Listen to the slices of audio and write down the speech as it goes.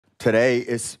Today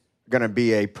is going to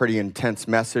be a pretty intense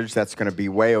message that's going to be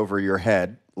way over your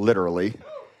head, literally.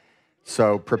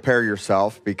 So prepare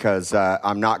yourself because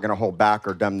I'm not going to hold back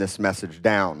or dumb this message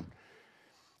down.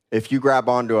 If you grab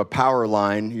onto a power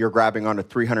line, you're grabbing onto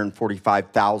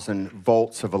 345,000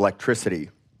 volts of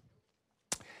electricity.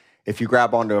 If you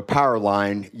grab onto a power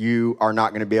line, you are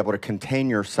not going to be able to contain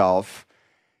yourself.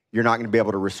 You're not going to be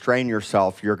able to restrain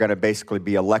yourself. You're going to basically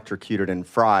be electrocuted and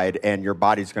fried, and your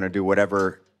body's going to do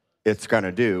whatever it's going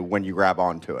to do when you grab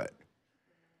onto it.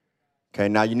 Okay,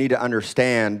 now you need to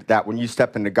understand that when you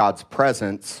step into God's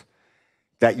presence,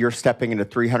 that you're stepping into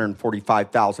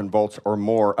 345,000 volts or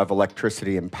more of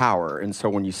electricity and power. And so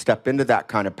when you step into that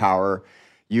kind of power,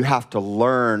 you have to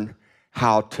learn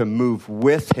how to move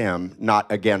with him,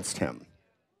 not against him.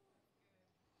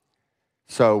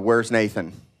 So where's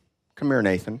Nathan? Come here,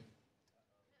 Nathan.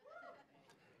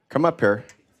 Come up here.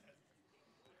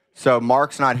 So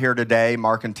Mark's not here today.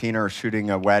 Mark and Tina are shooting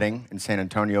a wedding in San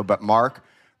Antonio, but Mark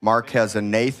has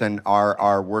and Nathan are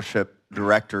our worship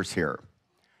directors here.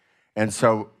 And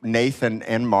so Nathan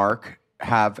and Mark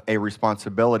have a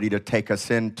responsibility to take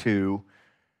us into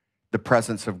the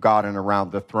presence of God and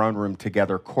around the throne room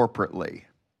together corporately.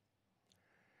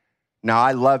 Now,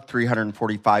 I love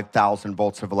 345,000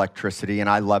 volts of electricity, and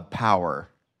I love power.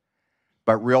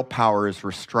 But real power is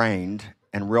restrained,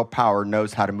 and real power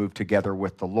knows how to move together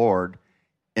with the Lord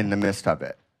in the midst of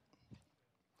it.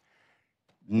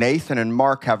 Nathan and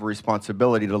Mark have a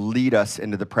responsibility to lead us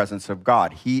into the presence of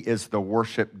God. He is the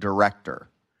worship director.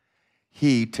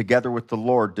 He, together with the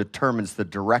Lord, determines the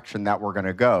direction that we're going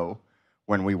to go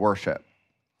when we worship.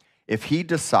 If he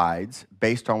decides,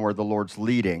 based on where the Lord's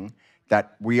leading,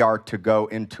 that we are to go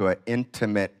into an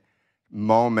intimate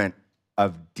moment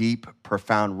of deep,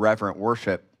 profound, reverent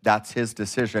worship, that's his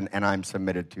decision, and I'm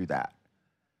submitted to that.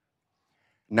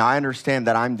 Now, I understand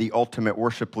that I'm the ultimate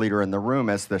worship leader in the room.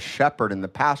 As the shepherd and the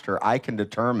pastor, I can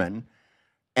determine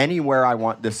anywhere I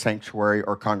want this sanctuary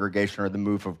or congregation or the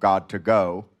move of God to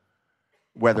go,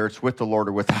 whether it's with the Lord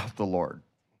or without the Lord,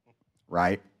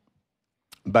 right?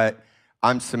 But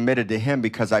I'm submitted to him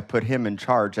because I put him in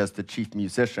charge as the chief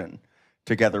musician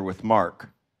together with Mark.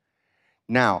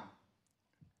 Now,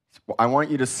 I want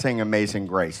you to sing Amazing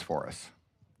Grace for us.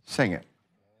 Sing it.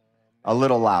 A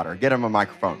little louder. Get him a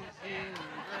microphone.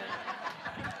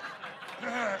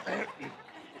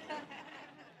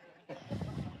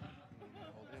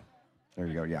 There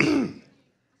you go, yeah.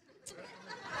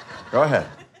 Go ahead.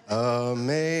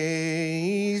 Amazing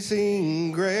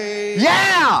grace.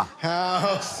 Yeah!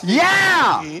 How sweet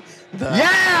Yeah! the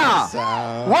Yeah!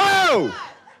 sound. Whoa!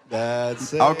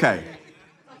 That's it. Okay.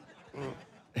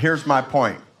 Here's my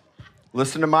point.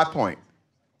 Listen to my point.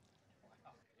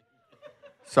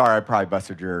 Sorry, I probably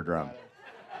busted your eardrum.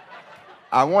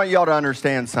 I want y'all to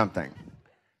understand something.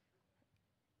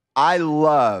 I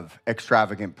love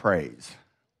extravagant praise.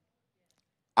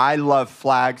 I love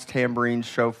flags, tambourines,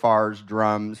 shofars,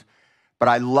 drums, but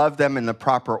I love them in the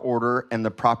proper order and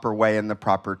the proper way and the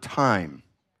proper time.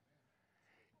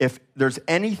 If there's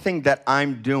anything that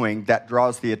I'm doing that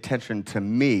draws the attention to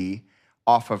me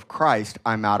off of Christ,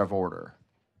 I'm out of order.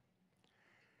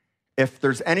 If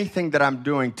there's anything that I'm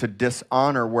doing to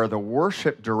dishonor where the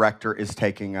worship director is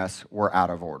taking us, we're out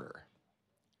of order.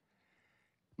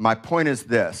 My point is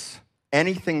this: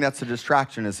 anything that's a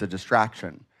distraction is a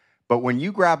distraction. But when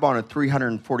you grab on at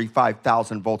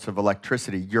 345,000 volts of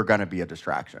electricity, you're going to be a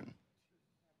distraction.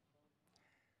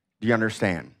 Do you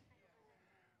understand?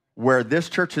 Where this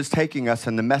church is taking us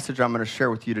and the message I'm going to share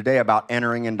with you today about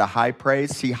entering into high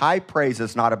praise. See, high praise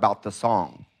is not about the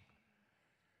song.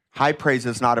 High praise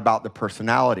is not about the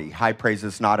personality. High praise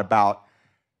is not about,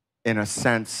 in a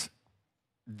sense,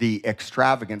 the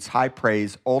extravagance. High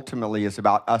praise ultimately is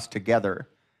about us together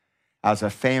as a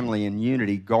family in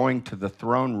unity going to the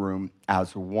throne room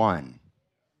as one.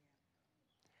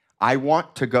 I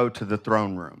want to go to the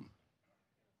throne room.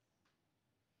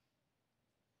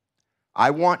 I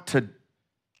want to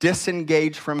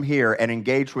disengage from here and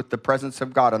engage with the presence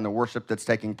of God and the worship that's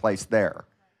taking place there.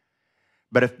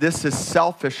 But if this is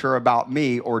selfish or about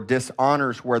me or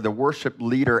dishonors where the worship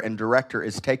leader and director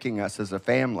is taking us as a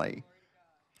family,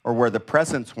 or where the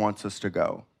presence wants us to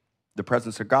go, the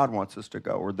presence of God wants us to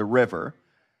go, or the river,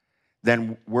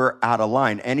 then we're out of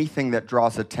line. Anything that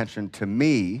draws attention to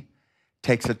me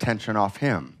takes attention off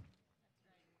him.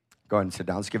 Go ahead and sit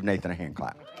down. Let's give Nathan a hand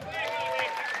clap.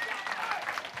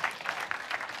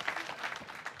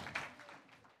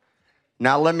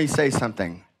 Now let me say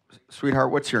something. Sweetheart,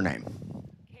 what's your name?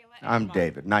 I'm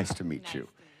David. Nice to meet you.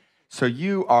 So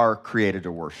you are created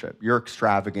to worship. You're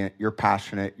extravagant. You're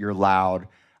passionate. You're loud.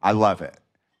 I love it.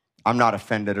 I'm not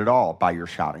offended at all by your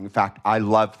shouting. In fact, I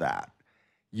love that.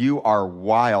 You are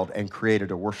wild and created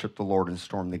to worship the Lord and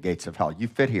storm the gates of hell. You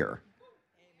fit here.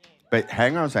 But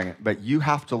hang on a second. But you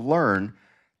have to learn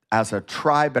as a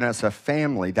tribe and as a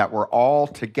family that we're all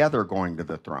together going to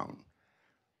the throne.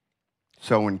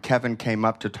 So when Kevin came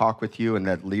up to talk with you and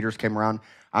the leaders came around,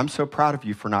 I'm so proud of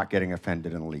you for not getting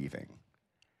offended and leaving.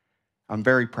 I'm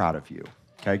very proud of you.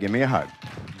 Okay, give me a hug.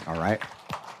 All right?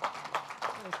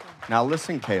 Now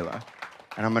listen, Kayla,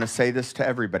 and I'm going to say this to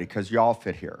everybody because y'all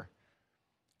fit here.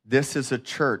 This is a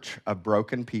church of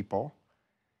broken people,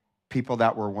 people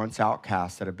that were once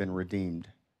outcasts that have been redeemed,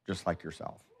 just like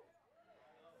yourself.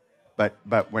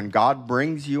 But when God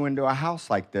brings you into a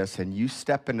house like this and you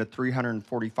step into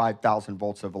 345,000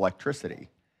 volts of electricity,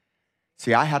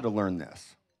 see, I had to learn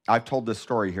this. I've told this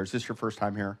story here. Is this your first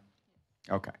time here?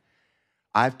 Okay.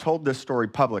 I've told this story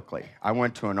publicly. I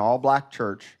went to an all-black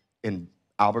church in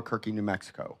Albuquerque, New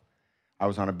Mexico. I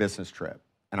was on a business trip,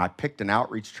 and I picked an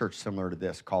outreach church similar to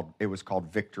this. It was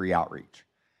called Victory Outreach.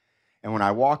 And when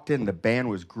I walked in, the band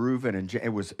was grooving, and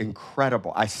it was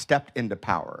incredible. I stepped into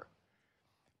power.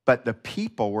 But the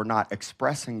people were not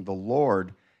expressing the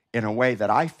Lord in a way that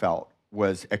I felt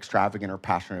was extravagant or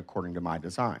passionate according to my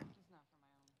design.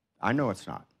 I know it's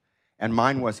not. And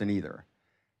mine wasn't either.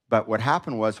 But what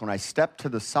happened was when I stepped to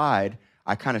the side,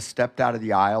 I kind of stepped out of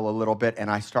the aisle a little bit and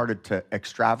I started to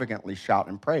extravagantly shout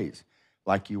and praise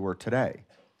like you were today.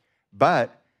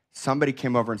 But somebody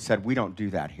came over and said, we don't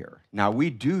do that here. Now, we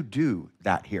do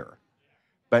that here.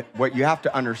 But what you have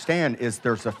to understand is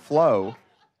there's a flow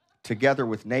together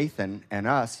with Nathan and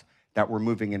us that we're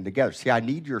moving in together. See, I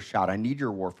need your shout. I need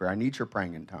your warfare. I need your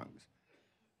praying in tongues.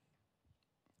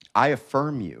 I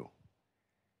affirm you.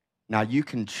 Now, you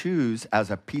can choose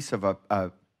as a piece of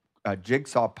a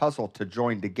jigsaw puzzle to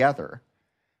join together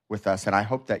with us, and I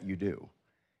hope that you do,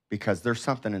 because there's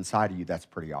something inside of you that's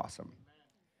pretty awesome.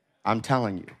 I'm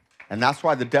telling you. And that's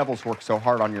why the devil's worked so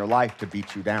hard on your life to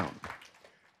beat you down.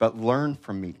 But learn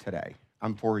from me today.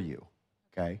 I'm for you,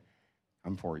 okay?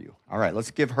 I'm for you. All right,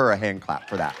 let's give her a hand clap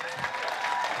for that.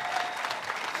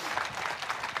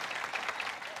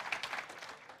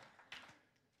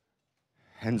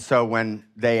 And so when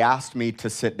they asked me to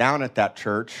sit down at that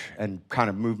church and kind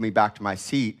of move me back to my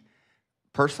seat,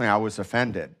 personally, I was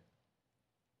offended.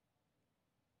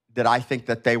 Did I think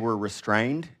that they were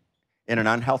restrained in an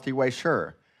unhealthy way?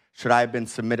 Sure. Should I have been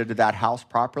submitted to that house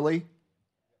properly?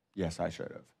 Yes, I should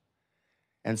have.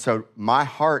 And so my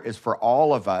heart is for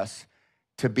all of us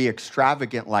to be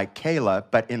extravagant like Kayla,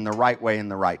 but in the right way in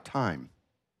the right time.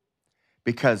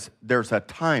 Because there's a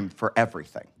time for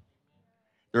everything.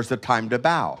 There's a time to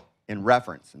bow in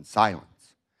reverence and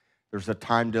silence. There's a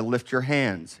time to lift your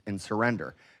hands in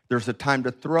surrender. There's a time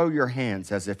to throw your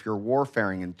hands as if you're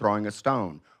warfaring and throwing a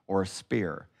stone or a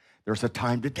spear. There's a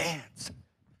time to dance.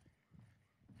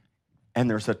 And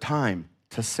there's a time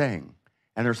to sing.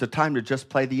 And there's a time to just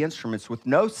play the instruments with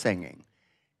no singing,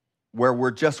 where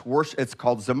we're just worship. It's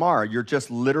called Zamar. You're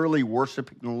just literally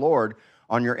worshiping the Lord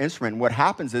on your instrument. And what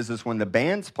happens is when the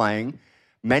band's playing,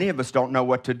 many of us don't know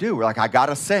what to do. We're like, I got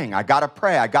to sing, I got to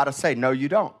pray, I got to say. No, you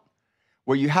don't.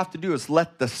 What you have to do is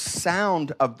let the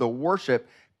sound of the worship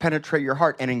penetrate your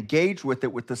heart and engage with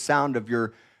it with the sound of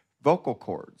your vocal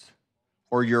cords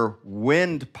or your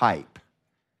windpipe.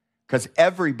 Because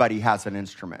everybody has an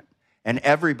instrument, and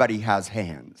everybody has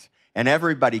hands, and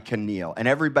everybody can kneel, and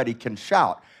everybody can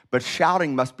shout. But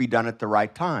shouting must be done at the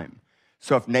right time.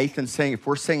 So if Nathan's saying, if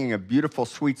we're singing a beautiful,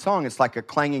 sweet song, it's like a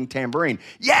clanging tambourine.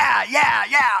 Yeah, yeah,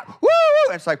 yeah,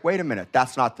 woo! It's like, wait a minute,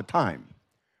 that's not the time,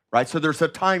 right? So there's a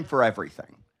time for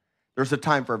everything. There's a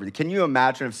time for everything. Can you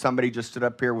imagine if somebody just stood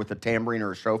up here with a tambourine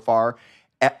or a shofar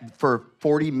for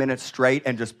 40 minutes straight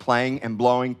and just playing and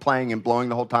blowing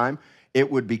the whole time? It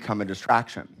would become a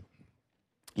distraction.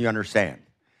 You understand?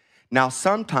 Now,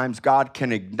 sometimes God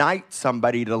can ignite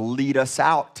somebody to lead us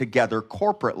out together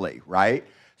corporately, right?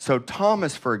 So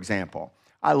Thomas, for example,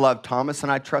 I love Thomas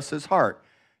and I trust his heart.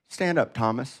 Stand up,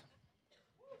 Thomas.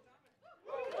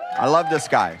 I love this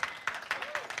guy.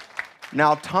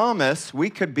 Now, Thomas, we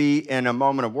could be in a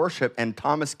moment of worship and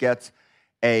Thomas gets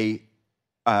a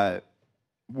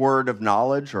word of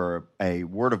knowledge or a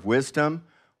word of wisdom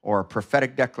or a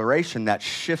prophetic declaration that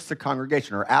shifts the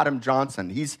congregation. Or Adam Johnson,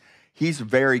 he's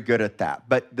very good at that.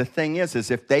 But the thing is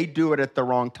if they do it at the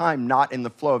wrong time, not in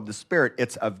the flow of the Spirit,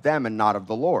 it's of them and not of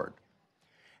the Lord.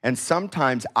 And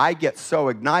sometimes I get so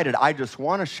ignited, I just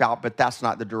want to shout, but that's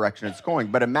not the direction it's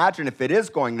going. But imagine if it is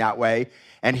going that way,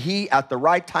 and he at the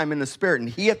right time in the Spirit, and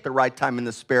he at the right time in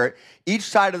the Spirit, each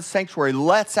side of the sanctuary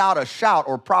lets out a shout,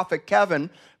 or Prophet Kevin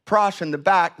Prosh in the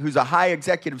back, who's a high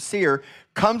executive seer,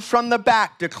 comes from the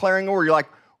back declaring a word. You're like,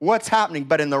 what's happening?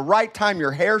 But in the right time,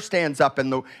 your hair stands up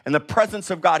and the presence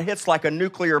of God hits like a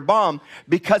nuclear bomb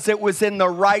because it was in the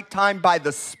right time by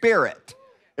the Spirit,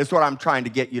 is what I'm trying to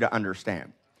get you to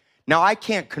understand. Now, I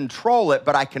can't control it,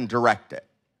 but I can direct it.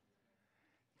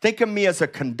 Think of me as a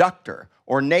conductor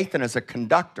or Nathan as a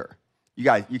conductor. You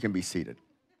guys, you can be seated.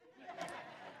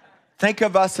 Think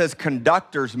of us as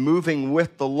conductors moving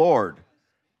with the Lord,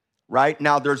 right?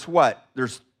 Now, there's what?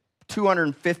 There's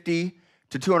 250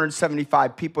 to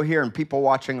 275 people here and people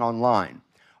watching online.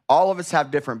 All of us have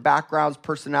different backgrounds,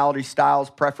 personality styles,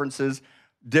 preferences,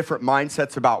 different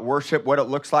mindsets about worship, what it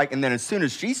looks like. And then as soon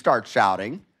as she starts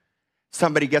shouting,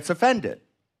 somebody gets offended.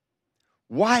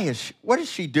 What is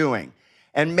she doing?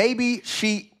 And maybe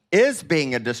she is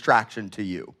being a distraction to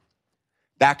you.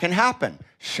 That can happen.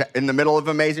 In the middle of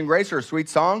Amazing Grace or a sweet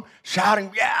song,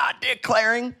 shouting, yeah,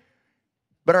 declaring.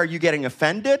 But are you getting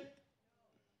offended?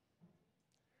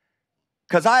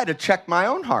 Because I had to check my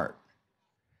own heart.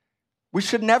 We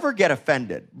should never get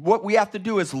offended. What we have to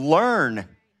do is learn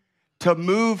to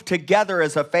move together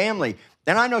as a family.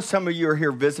 And I know some of you are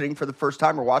here visiting for the first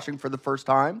time or watching for the first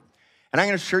time. And I'm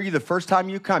going to assure you the first time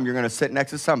you come, you're going to sit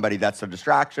next to somebody that's a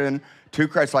distraction to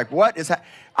Christ. Like, what is that?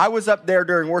 I was up there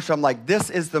during worship. I'm like, this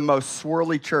is the most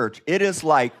swirly church. It is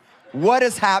like, what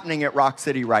is happening at Rock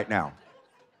City right now?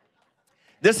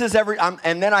 This is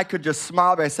and then I could just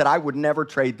smile, but I said, I would never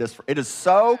trade this. It is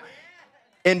so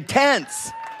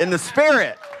intense in the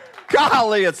spirit.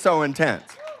 Golly, it's so intense.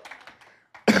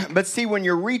 But see, when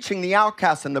you're reaching the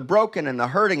outcasts and the broken and the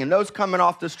hurting and those coming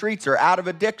off the streets or out of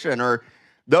addiction or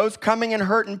those coming in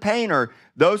hurt and pain or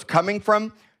those coming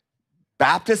from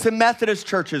Baptist and Methodist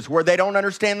churches where they don't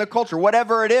understand the culture,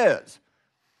 whatever it is,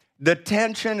 the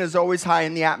tension is always high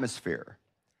in the atmosphere.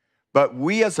 But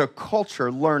we as a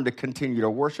culture learn to continue to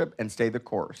worship and stay the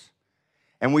course.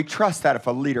 And we trust that if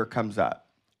a leader comes up.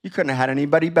 You couldn't have had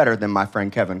anybody better than my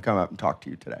friend Kevin come up and talk to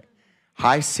you today.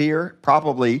 High seer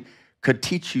probably could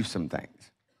teach you some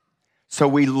things. So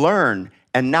we learn,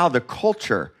 and now the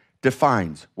culture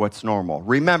defines what's normal.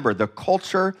 Remember, the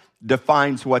culture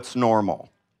defines what's normal.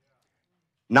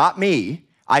 Not me.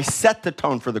 I set the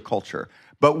tone for the culture.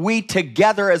 But we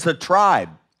together as a tribe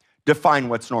define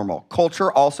what's normal.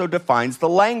 Culture also defines the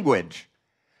language.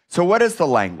 So what is the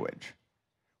language?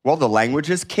 Well, the language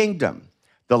is kingdom.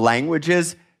 The language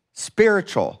is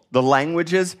spiritual. The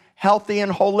language is healthy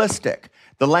and holistic.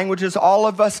 The language is all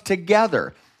of us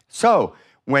together. So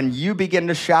when you begin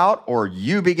to shout, or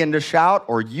you begin to shout,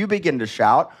 or you begin to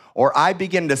shout, or I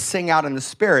begin to sing out in the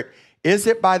Spirit, is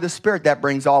it by the Spirit that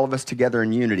brings all of us together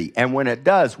in unity? And when it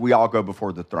does, we all go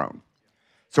before the throne.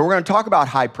 So we're going to talk about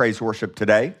high praise worship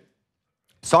today.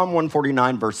 Psalm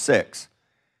 149, verse 6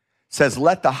 says,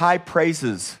 let the high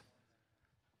praises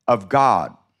of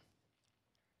God,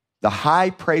 the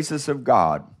high praises of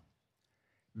God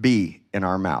be in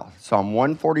our mouth. Psalm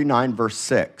 149, verse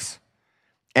 6,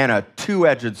 and a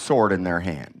two-edged sword in their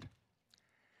hand.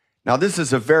 Now, this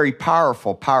is a very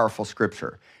powerful, powerful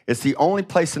scripture. It's the only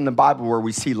place in the Bible where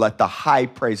we see let the high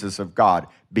praises of God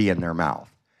be in their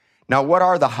mouth. Now, what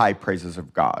are the high praises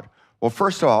of God? Well,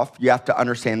 first off, you have to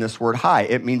understand this word high.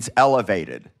 It means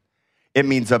elevated. It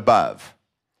means above.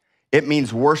 It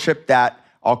means worship that,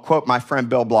 I'll quote my friend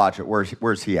Bill Blodgett.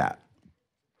 Where's he at?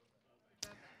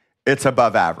 It's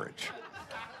above average.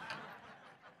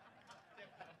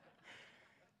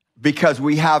 Because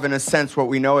we have, in a sense, what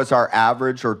we know as our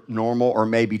average or normal or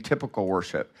maybe typical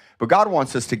worship. But God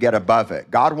wants us to get above it.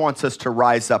 God wants us to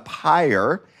rise up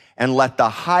higher and let the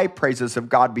high praises of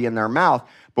God be in their mouth.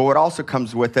 But what also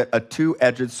comes with it, a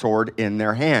two-edged sword in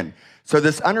their hand. So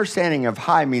this understanding of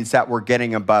high means that we're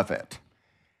getting above it.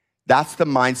 That's the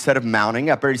mindset of mounting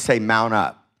up. Everybody say mount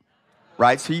up,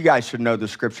 right? So you guys should know the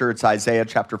scripture. It's Isaiah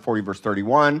chapter 40, verse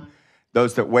 31.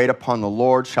 Those that wait upon the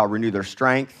Lord shall renew their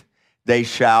strength. They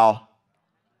shall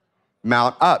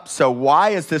mount up. So why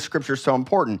is this scripture so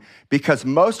important? Because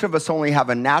most of us only have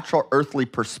a natural earthly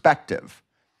perspective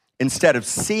instead of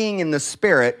seeing in the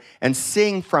spirit and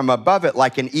seeing from above it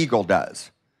like an eagle does,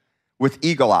 with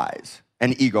eagle eyes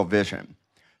and eagle vision.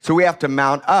 So we have to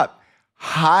mount up.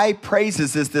 High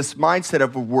praises is this mindset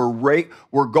of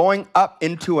we're going up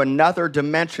into another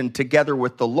dimension together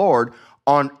with the Lord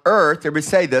on earth. Everybody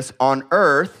say this, on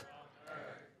earth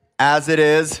as it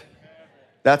is.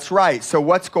 That's right. So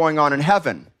what's going on in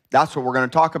heaven? That's what we're going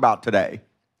to talk about today.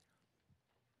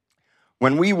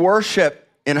 When we worship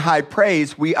in high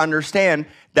praise, we understand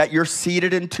that you're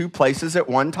seated in two places at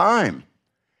one time.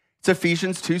 It's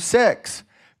Ephesians 2:6.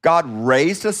 God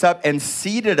raised us up and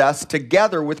seated us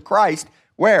together with Christ.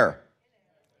 Where?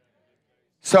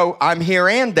 So I'm here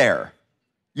and there.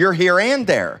 You're here and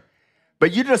there.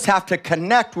 But you just have to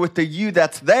connect with the you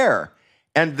that's there.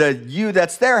 And the you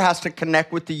that's there has to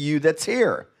connect with the you that's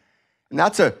here. And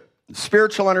that's a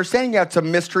spiritual understanding. That's a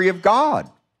mystery of God.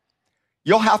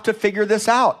 You'll have to figure this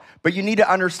out. But you need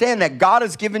to understand that God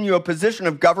has given you a position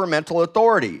of governmental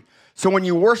authority. So when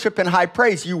you worship in high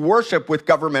praise, you worship with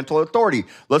governmental authority.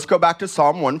 Let's go back to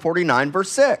Psalm 149,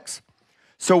 verse 6.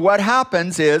 So what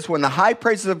happens is when the high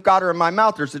praises of God are in my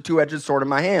mouth, there's a two-edged sword in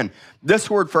my hand. This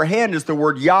word for hand is the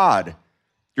word yod.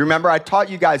 You remember I taught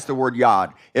you guys the word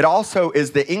yod. It also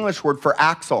is the English word for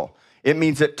axle. It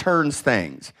means it turns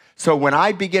things. So when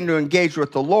I begin to engage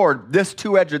with the Lord, this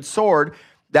two-edged sword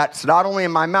that's not only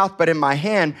in my mouth but in my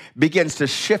hand begins to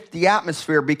shift the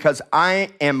atmosphere because I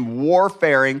am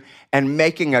warfaring and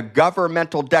making a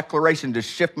governmental declaration to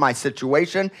shift my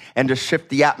situation and to shift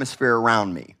the atmosphere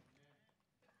around me.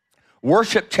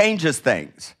 Worship changes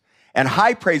things. And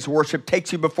high praise worship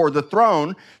takes you before the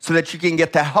throne so that you can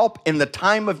get the help in the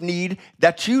time of need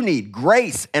that you need,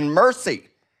 grace and mercy.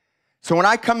 So when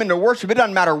I come into worship, it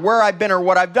doesn't matter where I've been or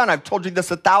what I've done. I've told you this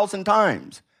 1,000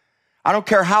 times. I don't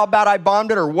care how bad I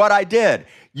bombed it or what I did.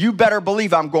 You better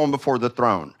believe I'm going before the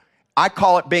throne. I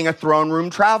call it being a throne room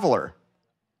traveler.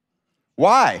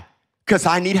 Why? Because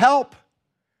I need help.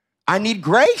 I need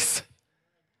grace.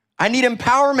 I need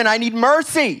empowerment. I need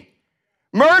mercy.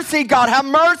 Mercy, God, have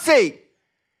mercy.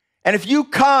 And if you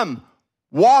come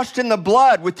washed in the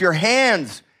blood with your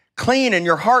hands clean and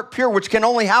your heart pure, which can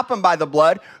only happen by the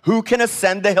blood, who can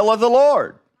ascend the hill of the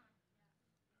Lord?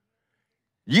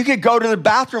 You could go to the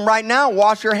bathroom right now,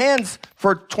 wash your hands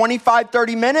for 25,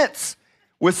 30 minutes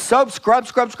with soap,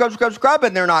 scrub,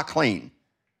 and they're not clean.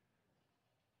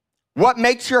 What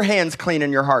makes your hands clean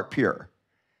and your heart pure?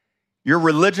 Your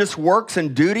religious works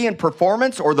and duty and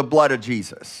performance or the blood of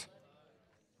Jesus?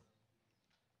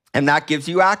 And that gives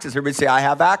you access. Everybody say, I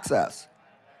have access.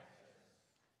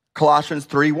 Colossians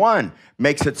 3:1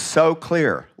 makes it so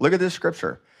clear. Look at this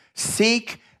scripture.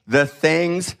 Seek the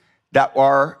things that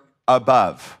are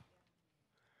above.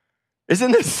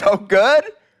 Isn't this so good?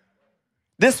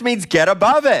 This means get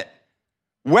above it.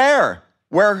 Where?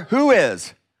 Where who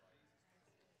is?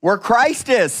 Where Christ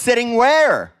is. Sitting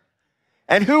where?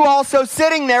 And who also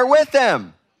sitting there with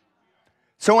him?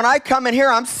 So when I come in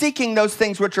here, I'm seeking those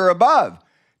things which are above.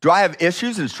 Do I have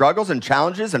issues and struggles and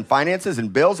challenges and finances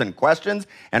and bills and questions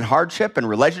and hardship and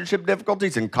relationship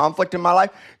difficulties and conflict in my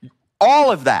life?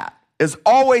 All of that is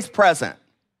always present.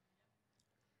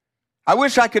 I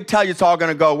wish I could tell you it's all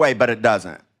going to go away, but it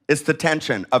doesn't. It's the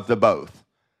tension of the both.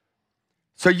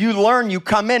 So you learn, you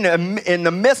come in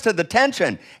the midst of the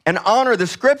tension and honor the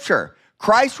scripture.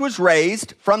 Christ was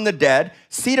raised from the dead,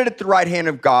 seated at the right hand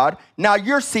of God. Now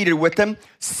you're seated with him.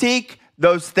 Seek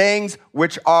those things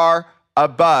which are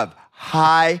above.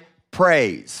 High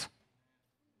praise.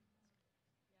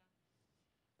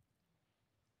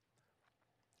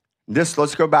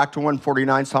 Let's go back to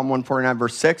 149, Psalm 149,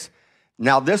 verse 6.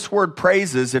 Now this word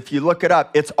praises, if you look it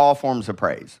up, it's all forms of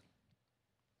praise.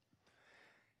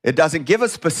 It doesn't give a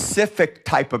specific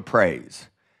type of praise.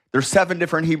 There's 7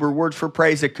 different Hebrew words for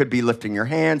praise. It could be lifting your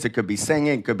hands. It could be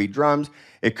singing. It could be drums.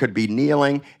 It could be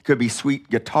kneeling. It could be sweet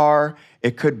guitar.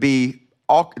 It could be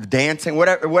all dancing,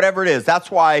 whatever it is.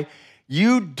 That's why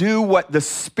you do what the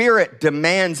Spirit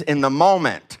demands in the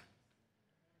moment.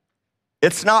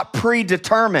 It's not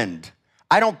predetermined.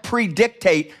 I don't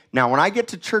predictate. Now, when I get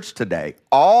to church today,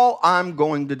 all I'm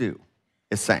going to do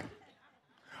is sing.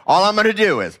 All I'm going to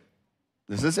do is,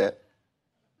 this is it.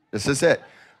 This is it.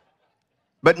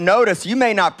 But notice, you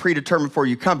may not predetermine before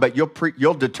you come, but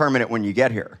you'll determine it when you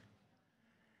get here.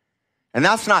 And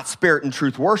that's not spirit and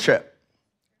truth worship.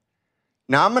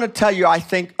 Now, I'm going to tell you, I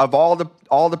think of all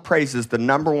the praises, the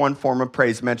number one form of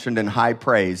praise mentioned in high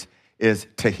praise is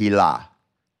tehillah,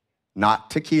 not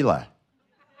tequila.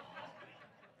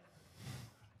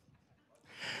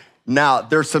 Now,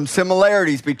 there's some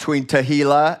similarities between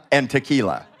tehillah and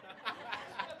tequila.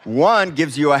 One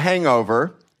gives you a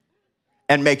hangover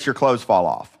and makes your clothes fall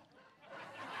off.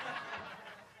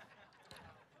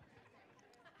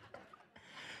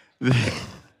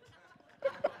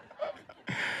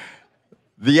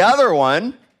 The other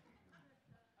one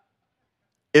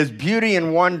is beauty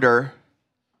and wonder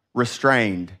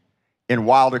restrained in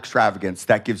wild extravagance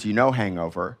that gives you no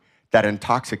hangover, that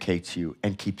intoxicates you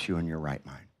and keeps you in your right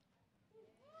mind.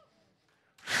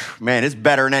 Man, it's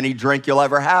better than any drink you'll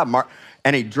ever have.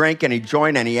 Any drink, any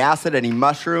joint, any acid, any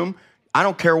mushroom. I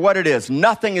don't care what it is.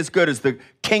 Nothing as good as the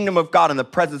kingdom of God and the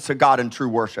presence of God in true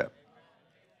worship.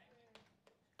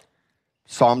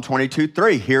 Psalm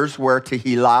 22:3. Here's where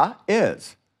tehillah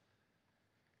is.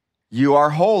 You are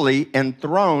holy,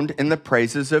 enthroned in the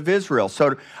praises of Israel.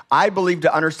 So I believe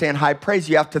to understand high praise,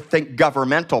 you have to think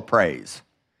governmental praise.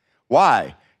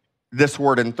 Why? This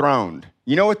word enthroned.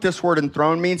 You know what this word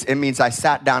enthroned means? It means I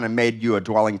sat down and made you a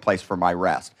dwelling place for my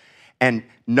rest. And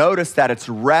notice that it's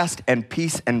rest and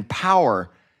peace and power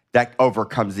that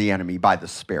overcomes the enemy by the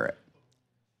Spirit.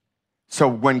 So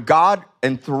when God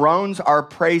enthrones our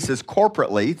praises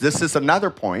corporately, this is another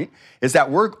point, is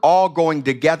that we're all going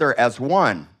together as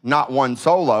one, not one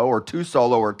solo or two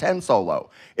solo or 10 solo.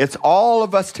 It's all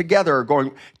of us together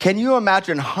going. Can you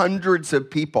imagine hundreds of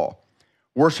people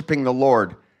worshiping the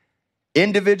Lord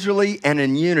individually and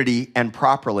in unity and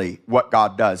properly what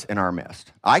God does in our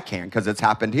midst? I can, because it's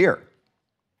happened here.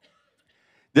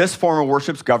 This form of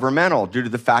worship is governmental due to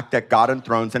the fact that God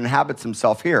enthrones and inhabits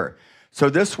himself here. So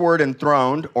this word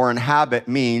enthroned or inhabit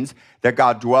means that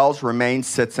God dwells, remains,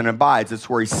 sits, and abides. It's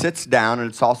where he sits down, and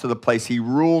it's also the place he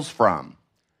rules from.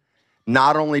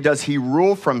 Not only does he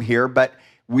rule from here, but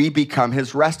we become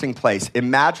his resting place.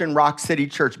 Imagine Rock City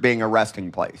Church being a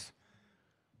resting place.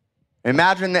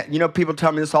 Imagine that, people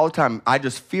tell me this all the time. I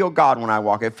just feel God when I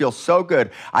walk. It feels so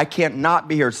good. I can't not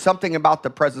be here. Something about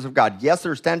the presence of God. Yes,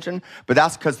 there's tension, but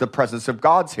that's because the presence of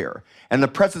God's here. And the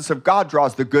presence of God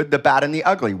draws the good, the bad, and the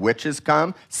ugly. Witches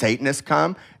come, Satanists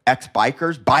come,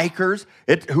 ex-bikers, bikers,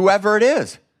 whoever it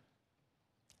is.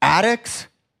 Addicts.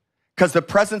 Because the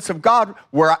presence of God,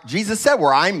 where Jesus said,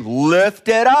 where I'm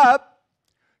lifted up,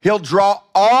 he'll draw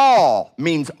all,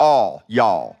 means all,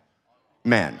 y'all,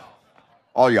 men,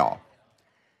 all y'all.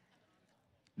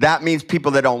 That means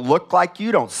people that don't look like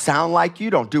you, don't sound like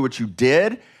you, don't do what you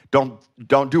did, don't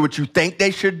do what you think they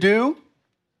should do.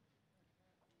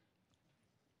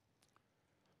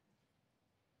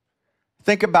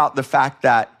 Think about the fact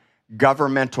that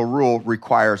governmental rule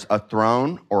requires a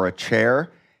throne or a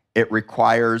chair. It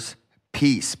requires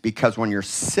peace, because when you're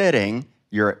sitting,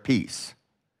 you're at peace.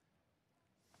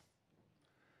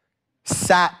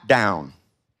 Sat down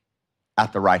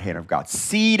at the right hand of God,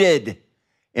 seated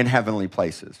in heavenly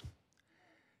places.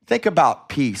 Think about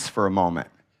peace for a moment.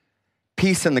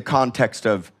 Peace in the context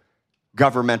of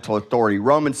governmental authority.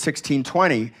 Romans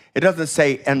 16:20, it doesn't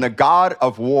say, and the God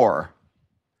of war,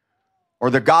 or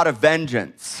the God of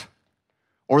vengeance,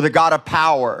 or the God of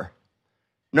power.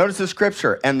 Notice the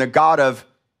scripture, and the God of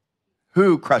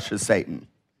who crushes Satan?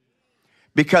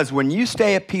 Because when you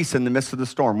stay at peace in the midst of the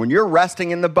storm, when you're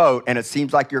resting in the boat and it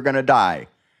seems like you're going to die,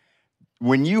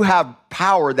 when you have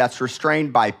power that's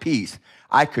restrained by peace,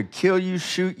 I could kill you,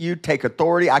 shoot you, take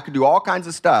authority. I could do all kinds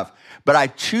of stuff, but I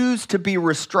choose to be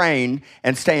restrained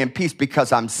and stay in peace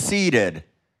because I'm seated.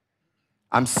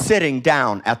 I'm sitting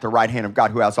down at the right hand of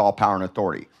God who has all power and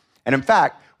authority. And in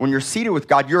fact, when you're seated with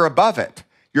God, you're above it.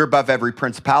 You're above every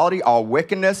principality, all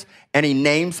wickedness, any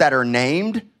names that are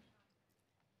named,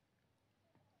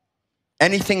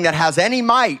 anything that has any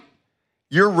might,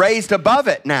 you're raised above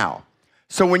it now.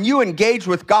 So when you engage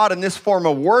with God in this form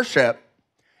of worship,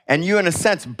 and you, in a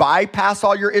sense, bypass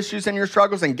all your issues and your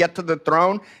struggles and get to the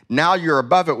throne, now you're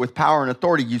above it with power and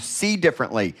authority. You see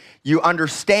differently. You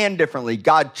understand differently.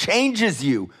 God changes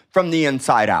you from the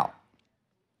inside out.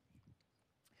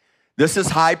 This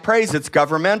is high praise. It's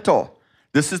governmental.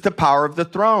 This is the power of the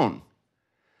throne.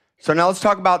 So now let's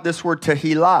talk about this word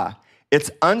tehillah. It's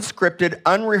unscripted,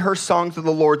 unrehearsed songs of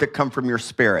the Lord that come from your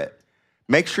spirit.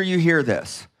 Make sure you hear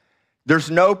this. There's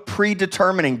no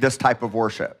predetermining this type of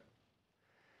worship.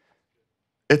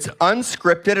 It's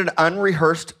unscripted and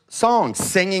unrehearsed songs,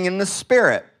 singing in the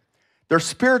Spirit. They're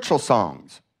spiritual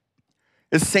songs.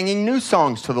 It's singing new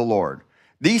songs to the Lord.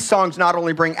 These songs not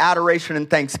only bring adoration and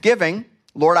thanksgiving.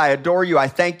 Lord, I adore you. I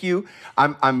thank you.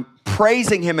 I'm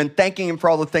praising him and thanking him for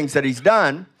all the things that he's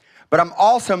done, but I'm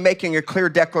also making a clear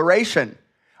declaration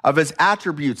of his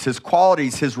attributes, his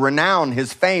qualities, his renown,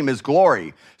 his fame, his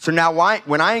glory. So now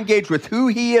when I engage with who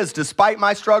he is, despite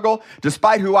my struggle,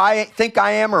 despite who I think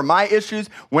I am or my issues,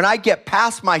 when I get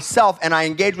past myself and I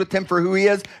engage with him for who he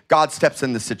is, God steps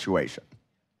in the situation.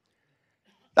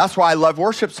 That's why I love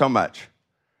worship so much.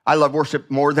 I love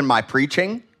worship more than my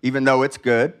preaching, even though it's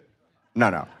good.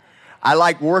 No. I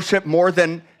like worship more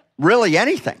than really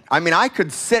anything. I mean, I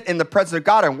could sit in the presence of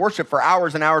God and worship for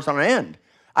hours and hours on end.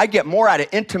 I get more out of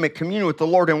intimate communion with the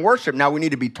Lord in worship. Now we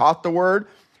need to be taught the word.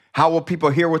 How will people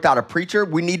hear without a preacher?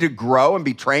 We need to grow and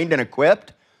be trained and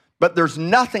equipped. But there's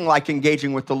nothing like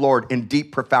engaging with the Lord in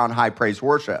deep, profound, high praise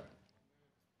worship.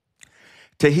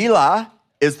 Tehillah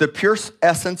is the pure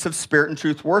essence of spirit and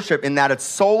truth worship in that it's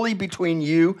solely between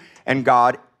you and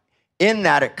God, in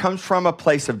that it comes from a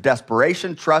place of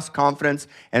desperation, trust, confidence,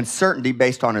 and certainty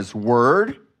based on his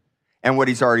word and what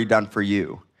he's already done for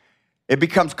you. It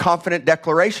becomes confident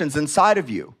declarations inside of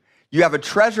you. You have a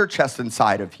treasure chest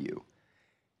inside of you.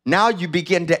 Now you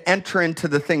begin to enter into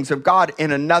the things of God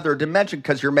in another dimension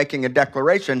because you're making a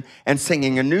declaration and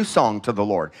singing a new song to the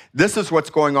Lord. This is what's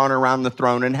going on around the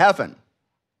throne in heaven.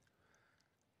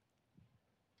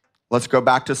 Let's go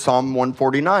back to Psalm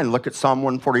 149. Look at Psalm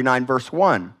 149, verse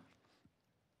 1.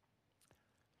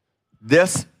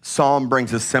 This psalm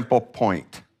brings a simple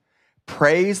point.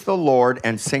 Praise the Lord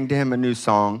and sing to him a new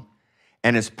song,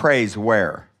 and his praise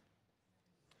where?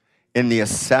 In the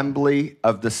assembly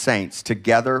of the saints,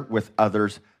 together with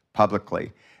others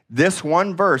publicly. This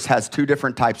one verse has two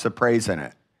different types of praise in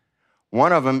it.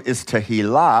 One of them is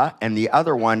Tehillah, and the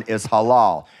other one is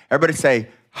Halal. Everybody say,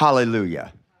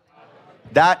 hallelujah.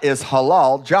 That is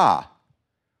halal jah,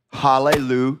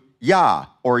 hallelujah,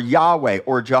 or Yahweh,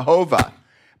 or Jehovah.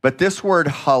 But this word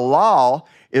halal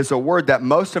is a word that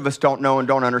most of us don't know and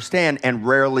don't understand and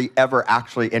rarely ever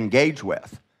actually engage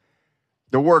with.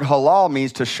 The word halal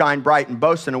means to shine bright and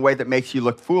boast in a way that makes you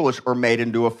look foolish or made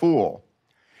into a fool.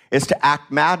 It's to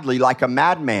act madly like a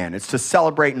madman. It's to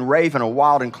celebrate and rave in a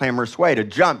wild and clamorous way, to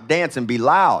jump, dance, and be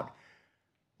loud,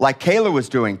 like Kayla was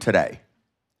doing today.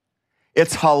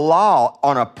 It's halal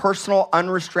on a personal,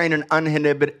 unrestrained, and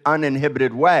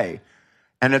uninhibited way.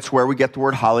 And it's where we get the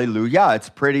word hallelujah. It's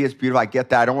pretty, it's beautiful. I get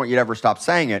that. I don't want you to ever stop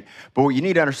saying it. But what you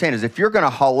need to understand is if you're going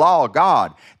to halal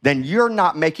God, then you're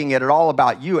not making it at all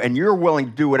about you, and you're willing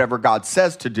to do whatever God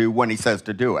says to do when he says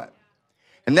to do it.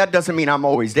 And that doesn't mean I'm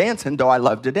always dancing, though I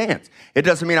love to dance. It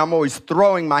doesn't mean I'm always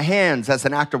throwing my hands as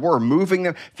an act of war, moving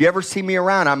them. If you ever see me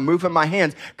around, I'm moving my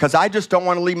hands because I just don't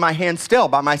want to leave my hands still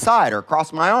by my side or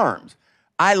across my arms.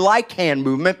 I like hand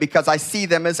movement because I see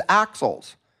them as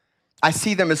axles. I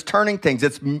see them as turning things.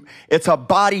 It's a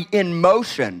body in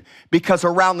motion because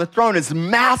around the throne is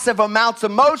massive amounts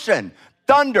of motion.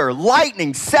 Thunder,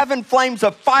 lightning, 7 flames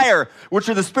of fire, which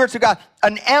are the spirits of God,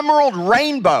 an emerald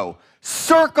rainbow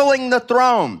circling the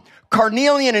throne,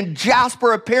 carnelian and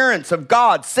jasper appearance of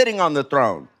God sitting on the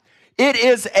throne. It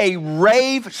is a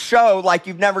rave show like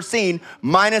you've never seen,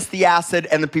 minus the acid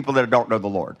and the people that don't know the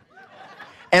Lord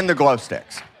and the glow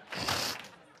sticks.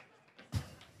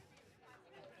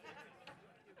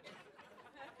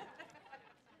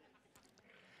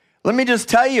 Let me just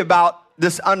tell you about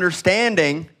this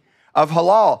understanding of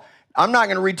halal. I'm not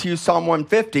going to read to you Psalm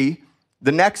 150,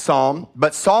 the next psalm,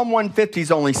 but Psalm 150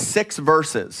 is only 6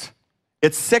 verses.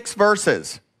 It's 6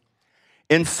 verses.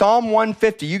 In Psalm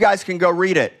 150, you guys can go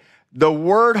read it. The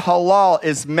word halal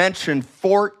is mentioned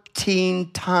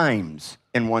 14 times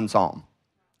in one psalm.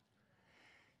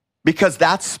 Because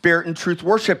that's spirit and truth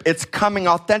worship. It's coming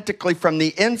authentically from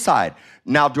the inside.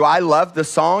 Now, do I love the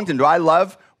songs and do I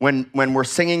love when we're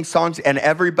singing songs and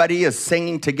everybody is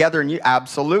singing together? And you,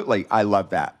 absolutely, I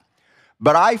love that.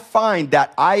 But I find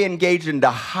that I engage into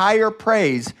higher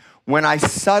praise when I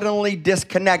suddenly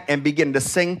disconnect and begin to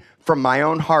sing from my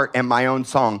own heart and my own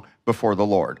song before the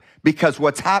Lord. Because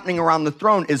what's happening around the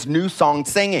throne is new song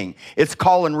singing. It's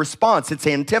call and response. It's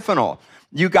antiphonal.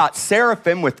 You got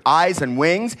seraphim with eyes and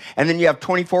wings, and then you have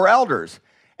 24 elders.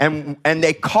 And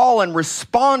they call and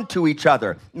respond to each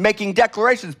other, making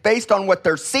declarations based on what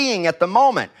they're seeing at the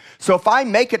moment. So if I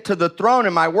make it to the throne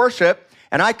in my worship,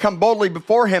 and I come boldly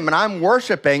before him and I'm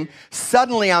worshiping,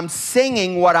 suddenly I'm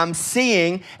singing what I'm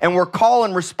seeing, and we're call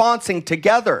and responding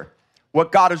together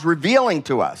what God is revealing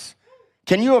to us.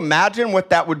 Can you imagine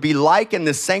what that would be like in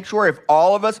this sanctuary if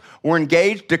all of us were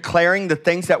engaged declaring the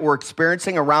things that we're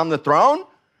experiencing around the throne?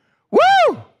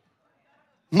 Woo!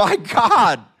 My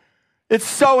God. It's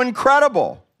so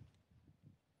incredible.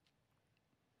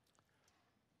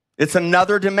 It's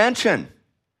another dimension.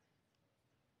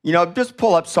 You know, just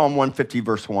pull up Psalm 150,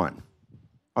 verse 1.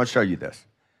 I'll show you this.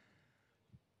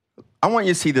 I want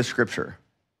you to see this scripture.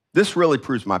 This really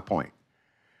proves my point.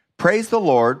 Praise the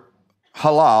Lord,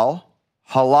 halal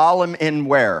him in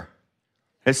where?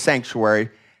 His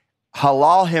sanctuary.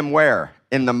 Halal him where?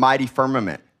 In the mighty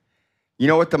firmament. You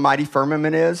know what the mighty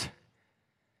firmament is?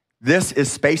 This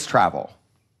is space travel.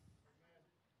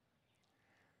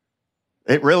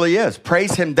 It really is.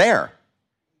 Praise him there.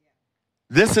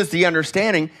 This is the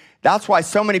understanding. That's why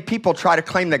so many people try to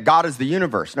claim that God is the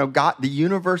universe. No, God, the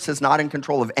universe is not in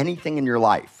control of anything in your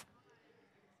life.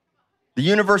 The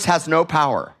universe has no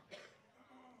power.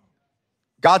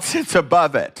 God sits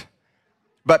above it.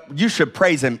 But you should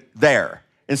praise him there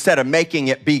instead of making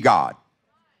it be God.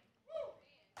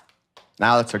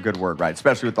 Now that's a good word, right?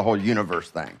 Especially with the whole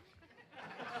universe thing.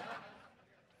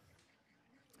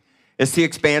 It's the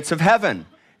expanse of heaven.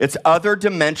 It's other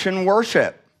dimension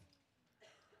worship.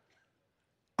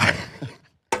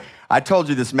 I told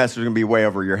you this message was going to be way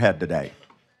over your head today.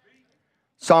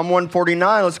 Psalm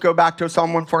 149, let's go back to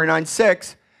Psalm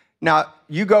 149:6. Now,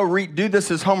 you go do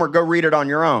this as homework, go read it on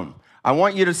your own. I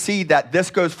want you to see that this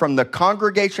goes from the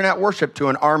congregation at worship to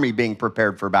an army being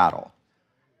prepared for battle.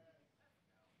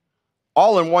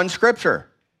 All in one scripture.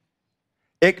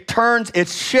 It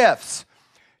shifts.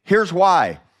 Here's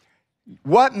why.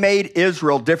 What made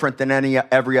Israel different than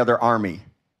every other army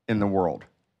in the world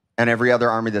and every other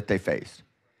army that they faced?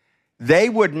 They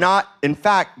would not, in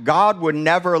fact, God would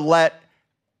never let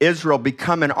Israel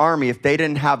become an army if they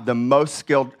didn't have the most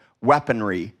skilled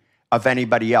weaponry of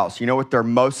anybody else. You know what their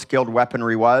most skilled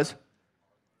weaponry was?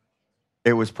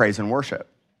 It was praise and worship.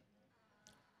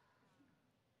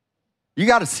 You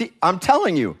got to see, I'm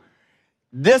telling you,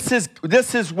 this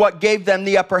is what gave them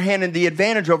the upper hand and the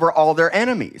advantage over all their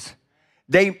enemies.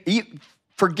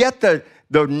 Forget the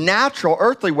natural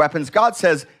earthly weapons. God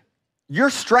says, your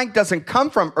strength doesn't come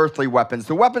from earthly weapons.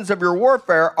 The weapons of your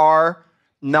warfare are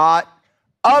not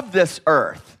of this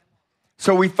earth.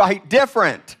 So we fight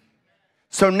different.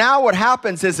 So now what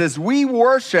happens is as we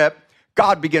worship,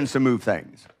 God begins to move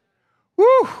things.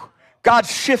 Woo! God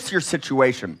shifts your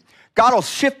situation. God will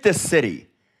shift this city.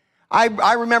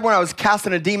 I remember when I was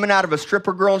casting a demon out of a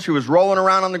stripper girl and she was rolling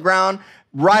around on the ground,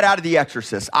 right out of The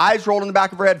Exorcist. Eyes rolled in the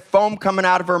back of her head, foam coming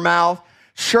out of her mouth,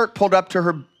 shirt pulled up to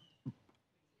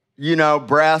her,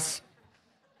 breasts.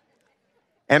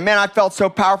 And man, I felt so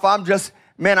powerful.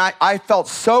 I felt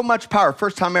so much power.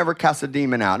 First time I ever cast a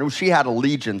demon out. She had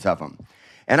legions of them.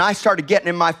 And I started getting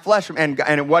in my flesh and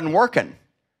it wasn't working.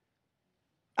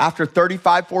 After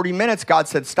 35, 40 minutes, God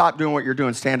said, stop doing what you're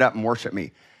doing. Stand up and worship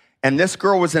me. And this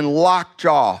girl was in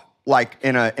lockjaw, like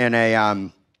in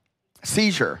a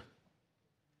seizure.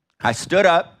 I stood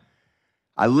up,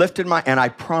 I lifted and I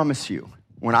promise you,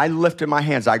 when I lifted my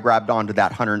hands, I grabbed onto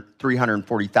that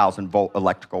 340,000 volt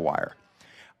electrical wire.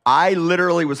 I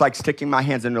literally was like sticking my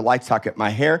hands into a light socket.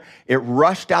 My hair, it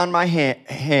rushed down my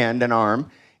hand and arm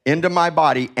into my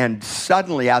body. And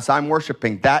suddenly, as I'm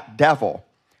worshiping, that devil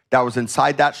that was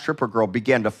inside that stripper girl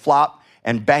began to flop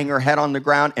and bang her head on the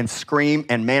ground and scream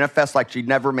and manifest like she'd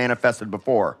never manifested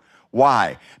before.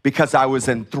 Why? Because I was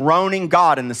enthroning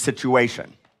God in the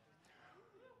situation.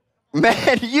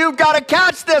 Man, you got to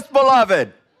catch this,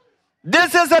 beloved.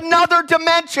 This is another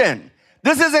dimension.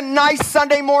 This isn't nice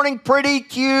Sunday morning, pretty,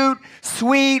 cute,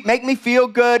 sweet, make me feel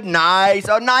good, nice.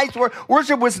 Oh, nice.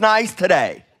 Worship was nice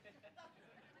today.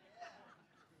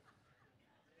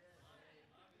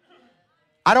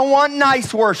 I don't want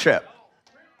nice worship.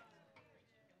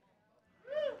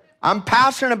 I'm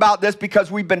passionate about this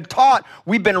because we've been taught,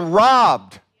 we've been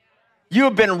robbed. You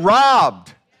have been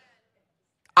robbed.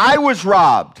 I was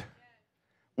robbed.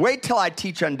 Wait till I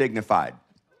teach undignified.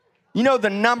 You know,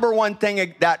 the number one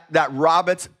thing that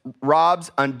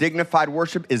robs undignified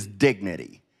worship is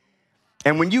dignity.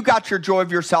 And when you got your joy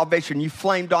of your salvation, you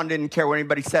flamed on, didn't care what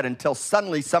anybody said until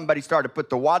suddenly somebody started to put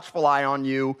the watchful eye on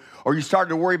you, or you started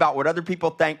to worry about what other people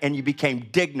think, and you became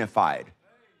dignified.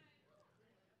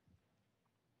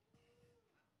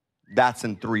 That's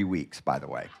in 3 weeks, by the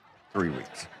way. 3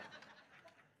 weeks.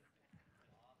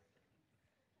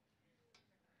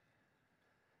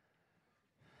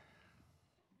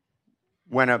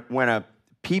 When a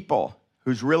people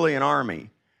who's really an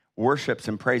army worships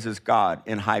and praises God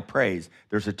in high praise,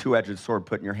 there's a two-edged sword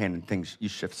put in your hand and things, you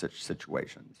shift such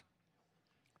situations.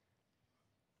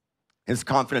 His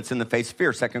confidence in the face of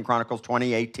fear. 2 Chronicles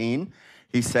 20:18,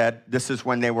 he said, this is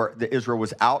when Israel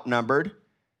was outnumbered.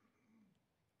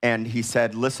 And he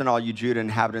said, listen, all you Judah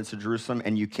inhabitants of Jerusalem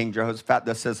and you King Jehoshaphat,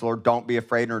 thus says the Lord, don't be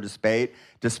afraid nor dismayed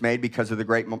because of the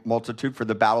great multitude, for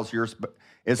the battle's yours, but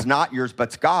it's not yours, but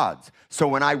it's God's. So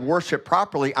when I worship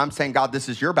properly, I'm saying, God, this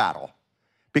is your battle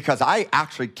because I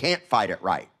actually can't fight it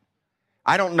right.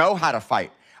 I don't know how to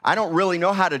fight. I don't really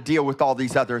know how to deal with all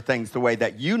these other things the way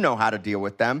that you know how to deal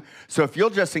with them. So if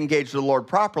you'll just engage the Lord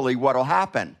properly, what'll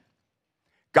happen?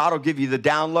 God will give you the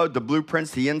download, the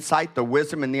blueprints, the insight, the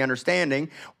wisdom, and the understanding,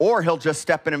 or he'll just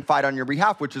step in and fight on your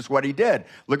behalf, which is what he did.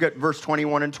 Look at verse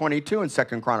 21 and 22 in 2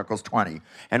 Chronicles 20.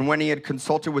 And when he had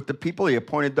consulted with the people, he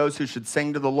appointed those who should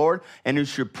sing to the Lord and who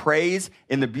should praise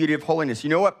in the beauty of holiness. You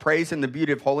know what praise in the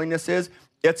beauty of holiness is?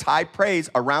 It's high praise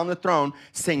around the throne,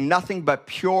 sing nothing but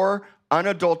pure,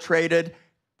 unadulterated,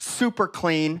 super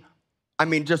clean,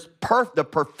 just the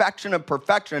perfection of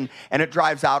perfection, and it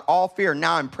drives out all fear.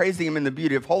 Now I'm praising him in the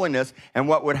beauty of holiness, and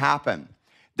what would happen?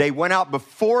 They went out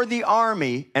before the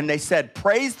army, and they said,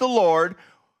 praise the Lord.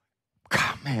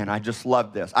 God, man, I just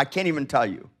love this. I can't even tell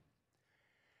you.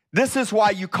 This is why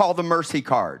you call the mercy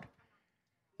card.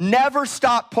 Never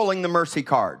stop pulling the mercy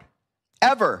card,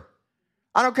 ever.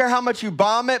 I don't care how much you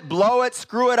bomb it, blow it,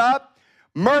 screw it up.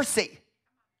 Mercy.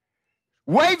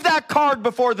 Wave that card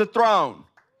before the throne.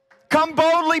 Come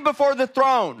boldly before the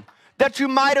throne that you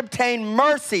might obtain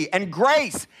mercy and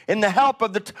grace in the help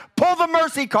of pull the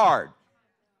mercy card.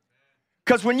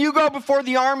 Because when you go before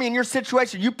the army in your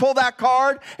situation, you pull that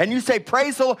card and you say,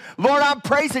 praise the Lord. Lord, I'm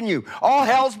praising you. All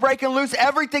hell's breaking loose.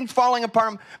 Everything's falling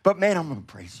apart. But man, I'm going to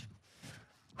praise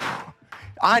you.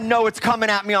 I know it's coming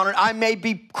at me on it. I may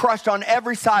be crushed on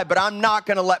every side, but I'm not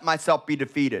going to let myself be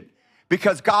defeated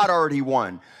because God already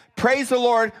won. Praise the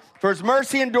Lord, for his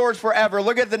mercy endures forever.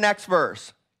 Look at the next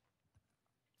verse.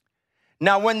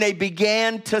 Now, when they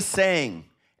began to sing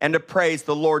and to praise,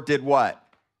 the Lord did what?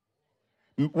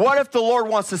 What if the Lord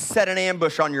wants to set an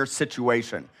ambush on your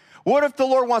situation? What if the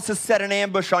Lord wants to set an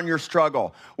ambush on your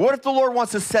struggle? What if the Lord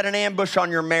wants to set an ambush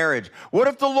on your marriage? What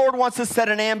if the Lord wants to set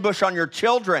an ambush on your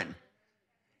children?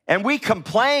 And we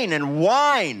complain and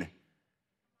whine.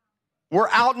 We're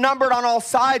outnumbered on all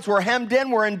sides. We're hemmed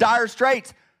in. We're in dire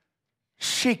straits.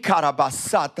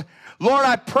 Shikarabasat. Lord,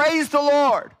 I praise the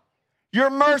Lord. Your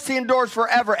mercy endures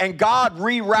forever. And God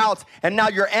reroutes. And now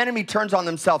your enemy turns on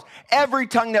themselves. Every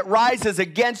tongue that rises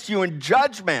against you in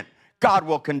judgment, God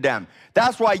will condemn.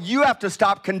 That's why you have to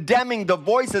stop condemning the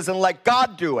voices and let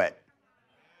God do it.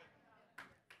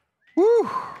 Woo.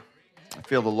 I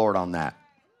feel the Lord on that.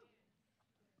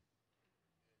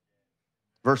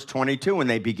 Verse 22, when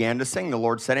they began to sing, the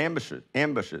Lord set ambushes,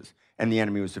 and the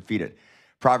enemy was defeated.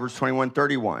 Proverbs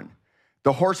 21:31,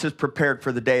 the horse is prepared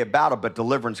for the day of battle, but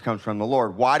deliverance comes from the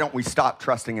Lord. Why don't we stop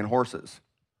trusting in horses?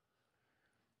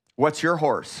 What's your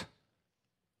horse?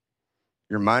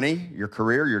 Your money, your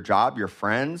career, your job, your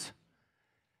friends,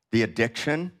 the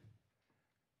addiction.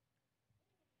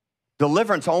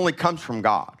 Deliverance only comes from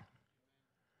God.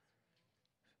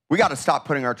 We got to stop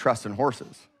putting our trust in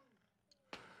horses.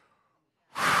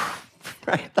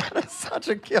 That is such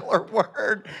a killer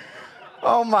word.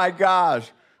 Oh my gosh.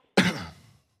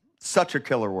 Such a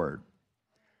killer word.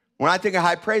 When I think of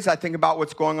high praise, I think about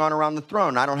what's going on around the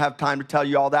throne. I don't have time to tell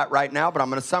you all that right now, but I'm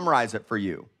going to summarize it for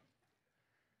you.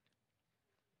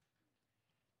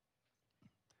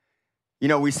 You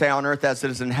know, we say on earth as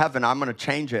it is in heaven, I'm going to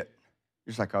change it.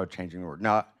 You're just like, oh, changing the word.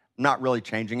 No, I'm not really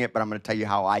changing it, but I'm going to tell you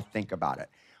how I think about it.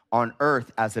 On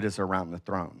earth as it is around the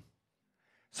throne.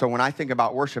 So when I think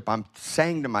about worship, I'm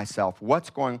saying to myself, what's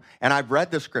going, and I've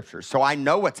read the scriptures, so I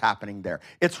know what's happening there.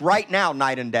 It's right now,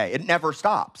 night and day. It never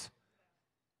stops.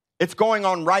 It's going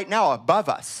on right now above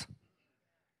us.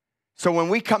 So when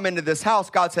we come into this house,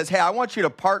 God says, hey, I want you to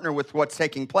partner with what's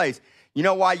taking place. You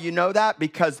know why you know that?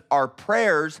 Because our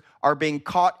prayers are being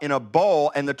caught in a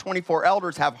bowl, and the 24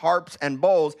 elders have harps and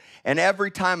bowls, and every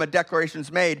time a declaration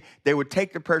is made, they would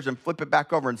take the prayers and flip it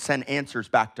back over and send answers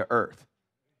back to earth.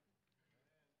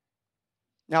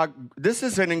 Now, this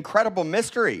is an incredible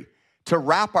mystery to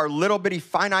wrap our little bitty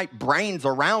finite brains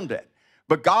around it.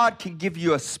 But God can give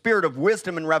you a spirit of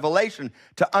wisdom and revelation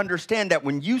to understand that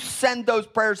when you send those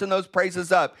prayers and those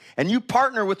praises up and you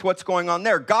partner with what's going on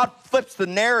there, God flips the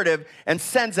narrative and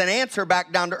sends an answer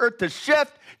back down to earth to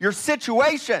shift your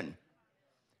situation.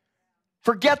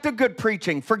 Forget the good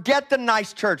preaching. Forget the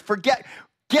nice church.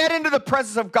 Get into the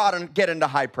presence of God and get into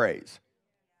high praise.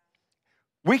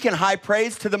 We can high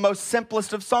praise to the most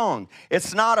simplest of songs.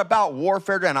 It's not about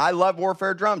warfare, and I love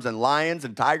warfare drums and lions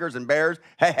and tigers and bears.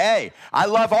 Hey, I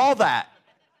love all that.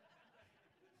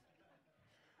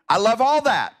 I love all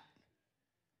that.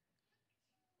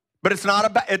 But it's not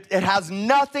about, it has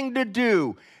nothing to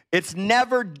do, it's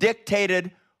never dictated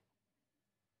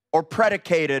or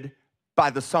predicated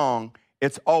by the song.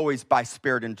 It's always by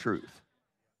spirit and truth.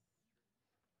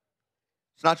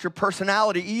 It's not your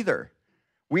personality either.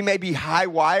 We may be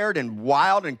high-wired and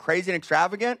wild and crazy and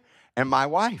extravagant, and my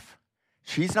wife,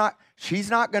 she's not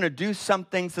going to do some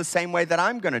things the same way that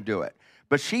I'm going to do it.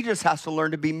 But she just has to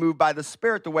learn to be moved by the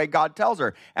Spirit the way God tells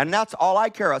her. And that's all I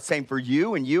care about, saying for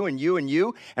you and you and you and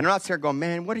you. And I'm not sitting there going,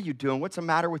 man, what are you doing? What's the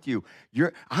matter with you?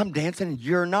 I'm dancing and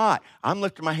you're not. I'm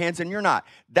lifting my hands and you're not.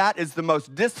 That is the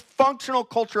most dysfunctional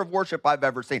culture of worship I've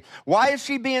ever seen. Why is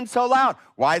she being so loud?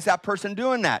 Why is that person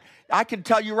doing that? I can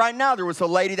tell you right now, there was a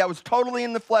lady that was totally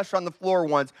in the flesh on the floor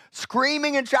once,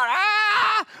 screaming and shouting,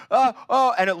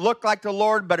 and it looked like the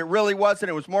Lord, but it really wasn't.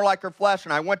 It was more like her flesh,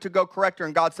 and I went to go correct her,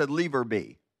 and God said, leave her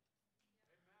be.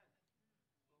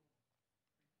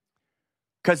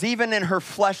 Because even in her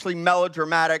fleshly,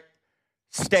 melodramatic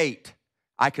state,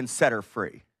 I can set her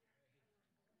free.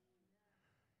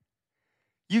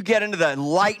 You get into the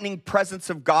lightning presence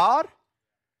of God,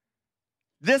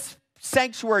 this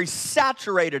sanctuary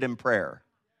saturated in prayer.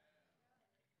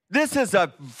 This is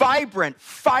a vibrant,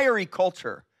 fiery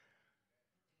culture.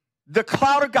 The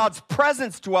cloud of God's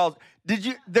presence dwells.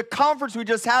 The conference we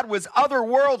just had was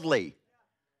otherworldly.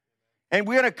 And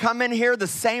we're going to come in here the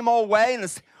same old way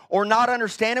or not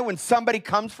understand it when somebody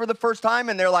comes for the first time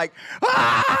and they're like,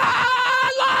 ah,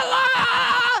 la,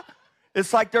 la.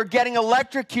 It's like they're getting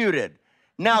electrocuted.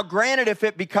 Now, granted, if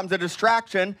it becomes a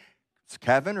distraction, it's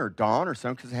Kevin or Dawn or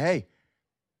someone because, hey,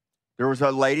 there was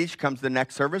a lady, she comes to the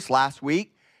next service last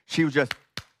week. She was just,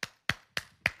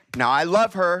 now I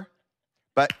love her,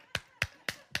 but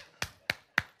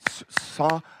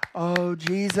saw, oh,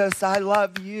 Jesus, I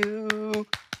love you.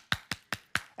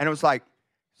 And it was like,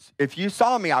 if you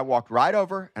saw me, I walked right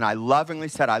over and I lovingly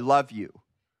said, I love you.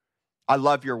 I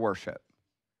love your worship.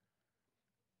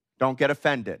 Don't get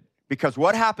offended. Because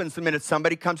what happens the minute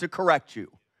somebody comes to correct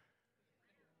you?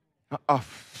 Oh,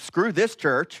 screw this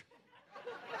church.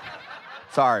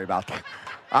 Sorry about that.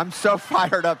 I'm so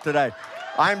fired up today.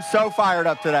 I'm so fired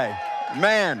up today.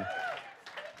 Man.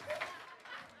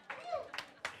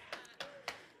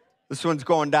 This one's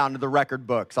going down to the record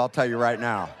books, I'll tell you right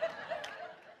now.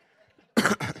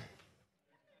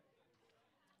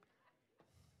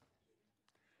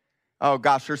 Oh,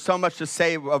 gosh, there's so much to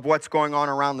say of what's going on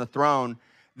around the throne.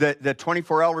 The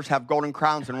 24 elders have golden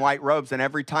crowns and white robes, and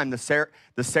every time the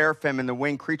seraphim and the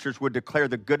winged creatures would declare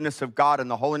the goodness of God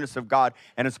and the holiness of God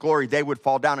and His glory, they would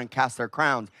fall down and cast their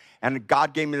crowns. And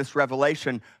God gave me this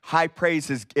revelation. High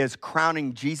praise is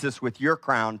crowning Jesus with your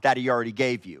crown that He already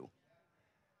gave you.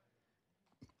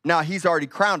 Now, He's already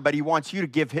crowned, but He wants you to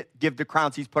give the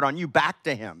crowns He's put on you back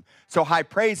to Him. So high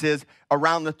praise is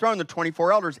around the throne, the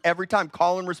 24 elders, every time,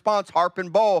 call and response, harp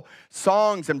and bowl,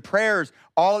 songs and prayers,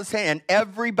 all the same. And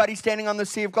everybody standing on the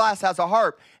sea of glass has a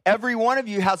harp. Every one of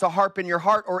you has a harp in your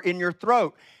heart or in your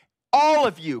throat. All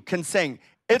of you can sing.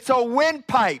 It's a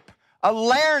windpipe, a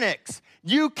larynx.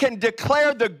 You can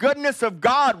declare the goodness of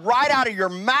God right out of your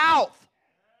mouth.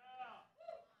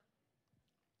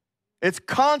 It's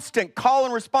constant call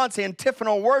and response,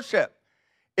 antiphonal worship.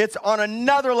 It's on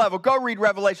another level. Go read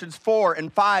Revelations 4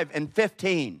 and 5 and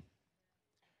 15.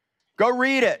 Go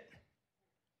read it.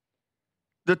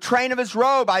 The train of His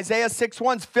robe, Isaiah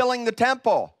 6:1, is filling the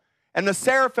temple. And the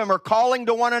seraphim are calling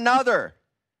to one another.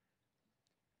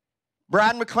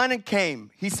 Brad McClellan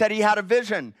came. He said he had a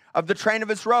vision of the train of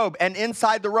His robe. And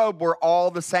inside the robe were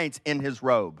all the saints in His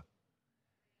robe.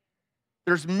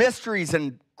 There's mysteries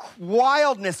and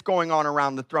wildness going on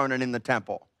around the throne and in the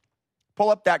temple. Pull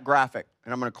up that graphic,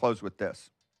 and I'm going to close with this.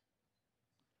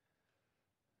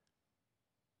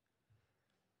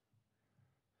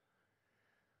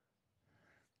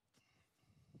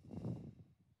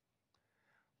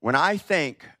 When I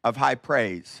think of high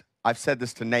praise, I've said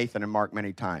this to Nathan and Mark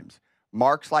many times.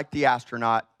 Mark's like the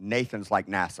astronaut, Nathan's like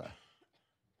NASA.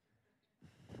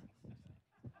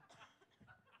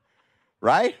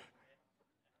 Right?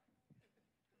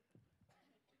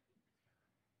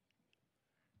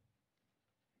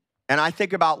 And I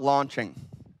think about launching.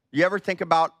 You ever think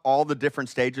about all the different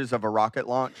stages of a rocket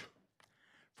launch?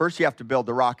 First, you have to build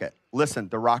the rocket. Listen,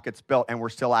 the rocket's built, and we're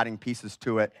still adding pieces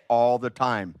to it all the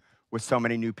time with so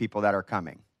many new people that are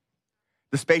coming.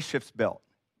 The spaceship's built.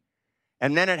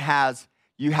 And then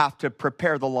you have to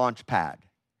prepare the launch pad.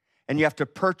 And you have to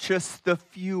purchase the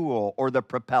fuel or the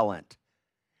propellant,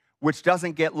 which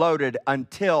doesn't get loaded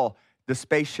until the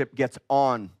spaceship gets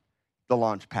on the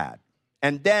launch pad.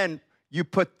 And then you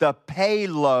put the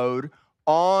payload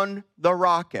on the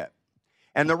rocket.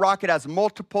 And the rocket has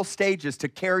multiple stages to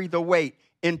carry the weight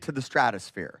into the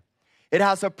stratosphere. It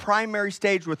has a primary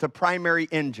stage with a primary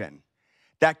engine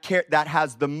that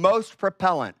has the most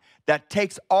propellant, that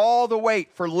takes all the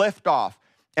weight for liftoff.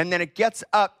 And then it gets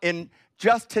up in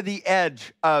just to the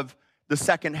edge of the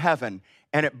second heaven.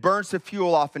 And it burns the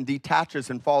fuel off and detaches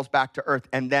and falls back to earth.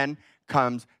 And then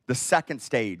comes the second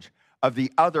stage of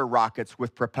the other rockets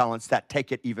with propellants that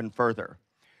take it even further.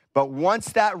 But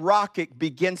once that rocket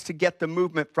begins to get the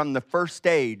movement from the first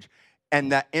stage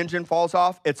and that engine falls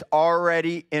off, it's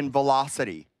already in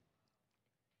velocity.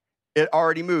 It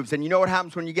already moves. And you know what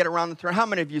happens when you get around the throne? How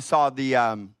many of you saw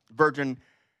the Virgin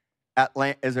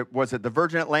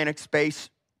Atlantic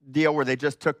space deal where they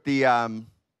just took the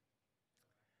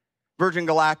Virgin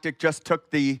Galactic just took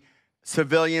the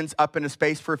civilians up into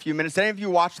space for a few minutes? Did any of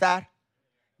you watch that?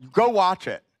 Go watch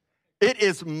it. It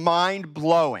is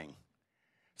mind-blowing.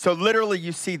 So literally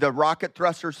you see the rocket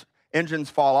thrusters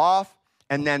engines fall off,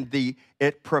 and then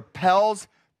it propels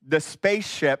the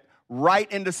spaceship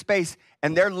right into space,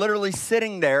 and they're literally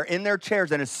sitting there in their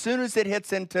chairs, and as soon as it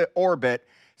hits into orbit,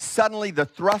 suddenly the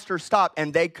thrusters stop,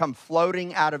 and they come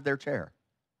floating out of their chair.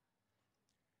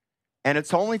 And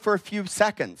it's only for a few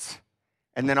seconds,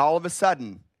 and then all of a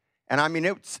sudden, and I mean,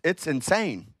 it's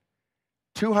insane,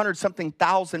 200-something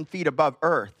thousand feet above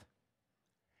Earth,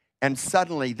 and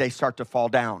suddenly they start to fall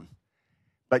down.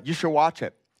 But you should watch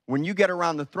it. When you get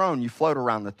around the throne, you float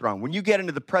around the throne. When you get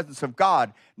into the presence of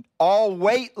God, all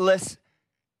weightlessness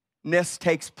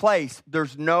takes place.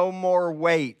 There's no more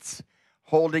weights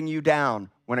holding you down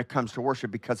when it comes to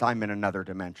worship because I'm in another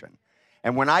dimension.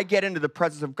 And when I get into the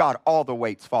presence of God, all the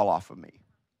weights fall off of me.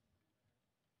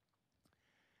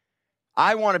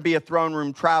 I want to be a throne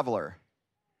room traveler.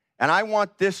 And I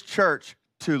want this church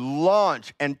to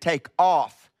launch and take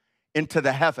off into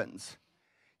the heavens.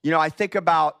 You know, I think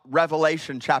about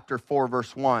Revelation chapter 4,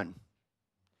 verse 1.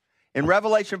 In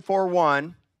Revelation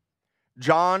 4:1,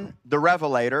 John, the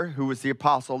Revelator, who was the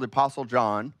Apostle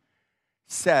John,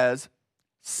 says,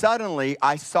 "Suddenly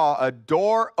I saw a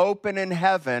door open in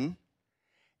heaven,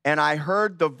 and I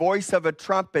heard the voice of a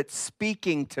trumpet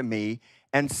speaking to me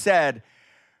and said,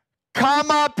 'Come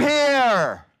up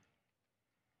here.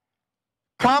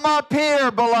 Come up here,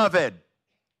 beloved.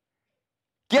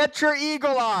 Get your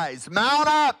eagle eyes. Mount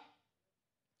up.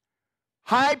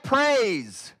 High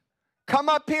praise. Come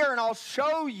up here and I'll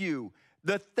show you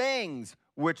the things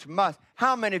which must.'"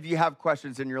 How many of you have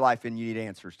questions in your life and you need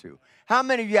answers to? How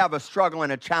many of you have a struggle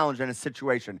and a challenge in a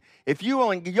situation? If you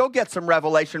will, you'll get some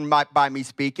revelation by me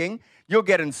speaking. You'll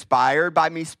get inspired by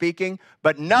me speaking.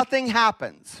 But nothing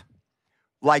happens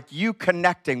like you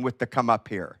connecting with the come up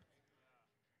here.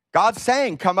 God's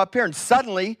saying, come up here. And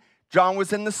suddenly, John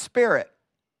was in the Spirit.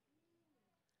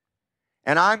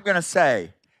 And I'm going to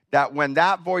say that when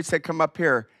that voice had come up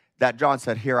here, that John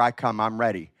said, "Here I come, I'm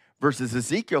ready." Versus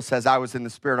Ezekiel says, "I was in the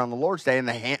Spirit on the Lord's day,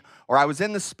 I was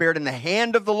in the Spirit, and the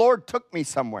hand of the Lord took me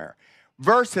somewhere."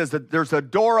 Versus that there's a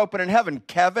door open in heaven.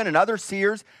 Kevin and other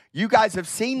seers, you guys have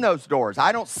seen those doors.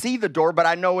 I don't see the door, but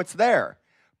I know it's there.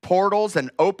 Portals and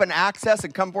open access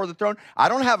and come before the throne. I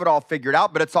don't have it all figured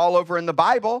out, but it's all over in the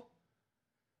Bible.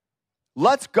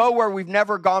 Let's go where we've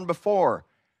never gone before.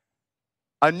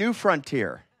 A new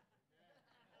frontier.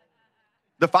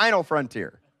 The final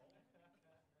frontier.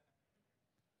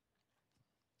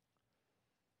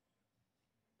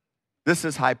 This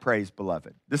is high praise,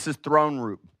 beloved. This is throne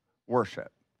room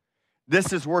worship.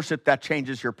 This is worship that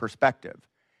changes your perspective.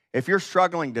 If you're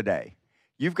struggling today,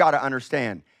 you've got to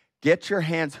understand, get your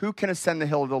hands, who can ascend the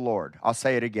hill of the Lord? I'll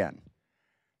say it again.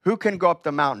 Who can go up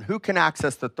the mountain? Who can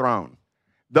access the throne?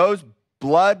 Those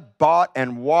blood bought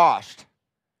and washed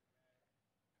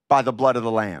by the blood of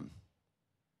the Lamb.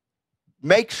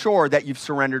 Make sure that you've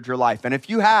surrendered your life. And if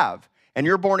you have, and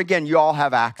you're born again, you all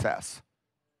have access.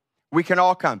 We can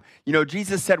all come. You know,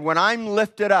 Jesus said, "When I'm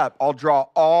lifted up, I'll draw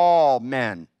all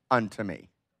men unto me."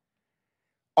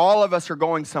 All of us are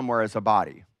going somewhere as a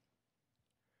body.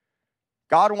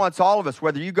 God wants all of us,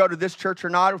 whether you go to this church or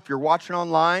not, if you're watching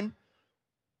online.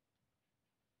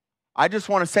 I just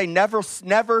want to say, never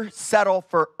settle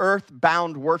for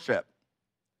earthbound worship.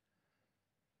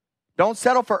 Don't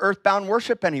settle for earthbound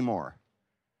worship anymore.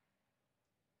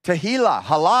 Tehillah,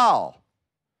 halal.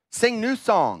 Sing new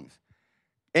songs.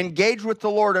 Engage with the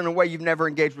Lord in a way you've never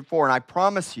engaged before. And I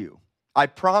promise you, I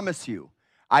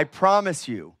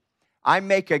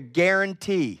make a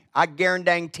guarantee. I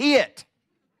guarantee it.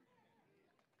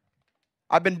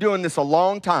 I've been doing this a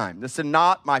long time. This is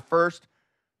not my first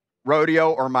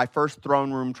rodeo or my first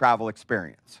throne room travel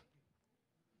experience.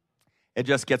 It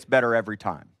just gets better every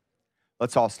time.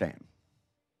 Let's all stand.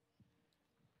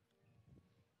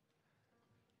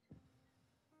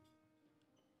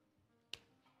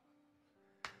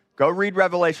 Go read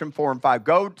Revelation 4 and 5.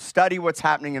 Go study what's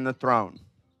happening in the throne.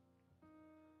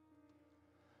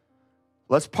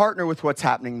 Let's partner with what's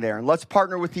happening there, and let's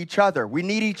partner with each other. We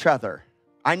need each other.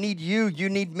 I need you. You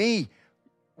need me.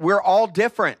 We're all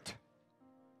different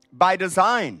by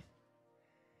design.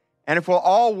 And if we'll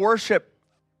all worship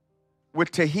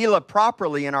with Tehillah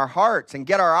properly in our hearts and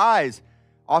get our eyes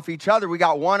off each other, we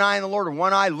got one eye on the Lord and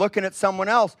one eye looking at someone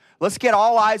else. Let's get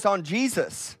all eyes on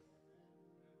Jesus.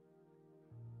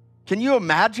 Can you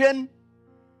imagine?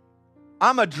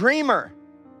 I'm a dreamer.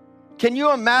 Can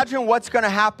you imagine what's going to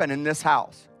happen in this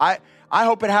house? I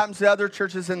hope it happens to other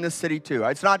churches in this city too.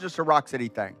 It's not just a Rock City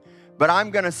thing. But I'm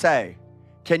going to say,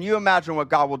 can you imagine what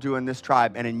God will do in this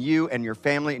tribe and in you and your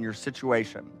family and your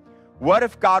situation? What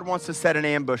if God wants to set an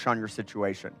ambush on your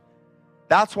situation?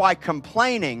 That's why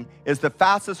complaining is the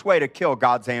fastest way to kill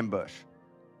God's ambush.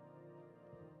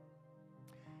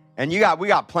 And we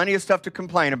got plenty of stuff to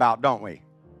complain about, don't we?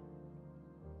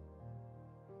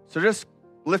 So just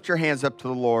lift your hands up to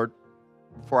the Lord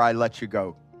before I let you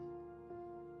go.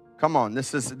 Come on,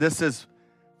 this is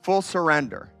full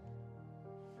surrender.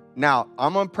 Now,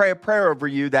 I'm going to pray a prayer over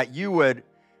you that you would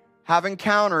have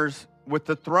encounters with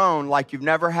the throne like you've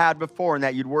never had before, and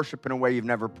that you'd worship in a way you've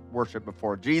never worshiped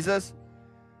before. Jesus,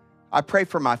 I pray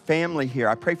for my family here.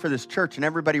 I pray for this church and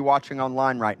everybody watching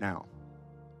online right now.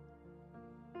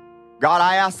 God,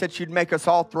 I ask that you'd make us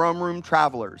all throne room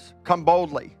travelers. Come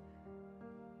boldly.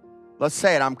 Let's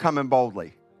say it, I'm coming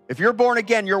boldly. If you're born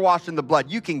again, you're washed in the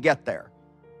blood. You can get there.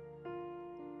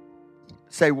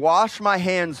 Say, wash my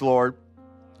hands, Lord,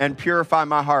 and purify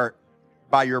my heart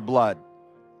by your blood.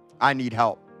 I need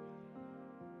help.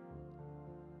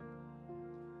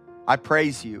 I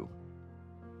praise you.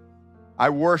 I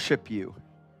worship you.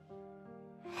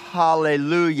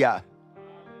 Hallelujah.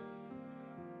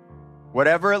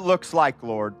 Whatever it looks like,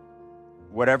 Lord,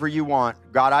 whatever you want,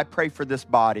 God, I pray for this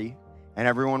body and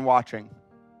everyone watching.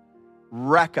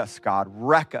 Wreck us, God,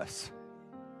 wreck us.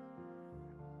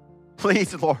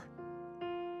 Please, Lord.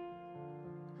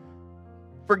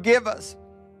 Forgive us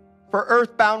for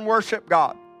earthbound worship,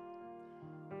 God.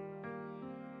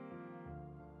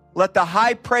 Let the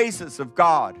high praises of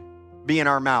God be in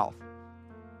our mouth.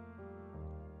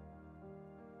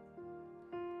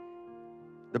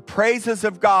 The praises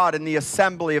of God in the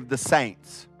assembly of the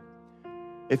saints.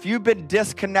 If you've been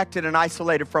disconnected and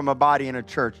isolated from a body in a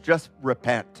church, just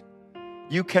repent.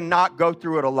 You cannot go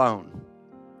through it alone.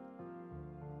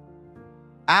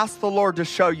 Ask the Lord to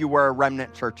show you where a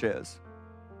remnant church is.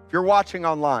 If you're watching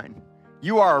online,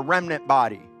 you are a remnant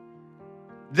body.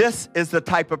 This is the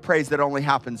type of praise that only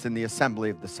happens in the assembly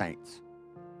of the saints.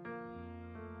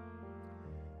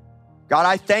 God,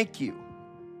 I thank you.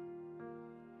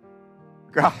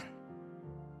 God.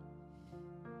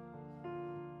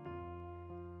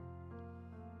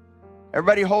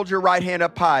 Everybody hold your right hand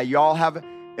up high. You all have,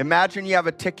 imagine you have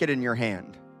a ticket in your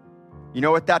hand. You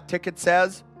know what that ticket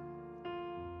says?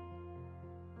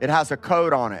 It has a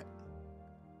code on it.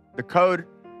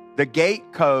 The gate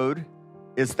code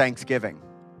is Thanksgiving.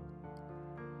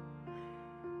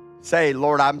 Say,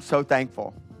 Lord, I'm so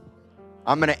thankful.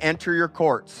 I'm going to enter your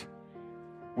courts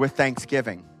with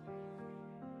thanksgiving.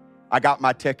 I got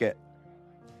my ticket.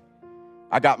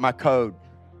 I got my code.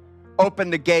 Open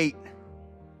the gate.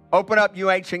 Open up,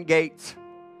 you ancient gates.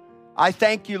 I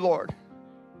thank you, Lord.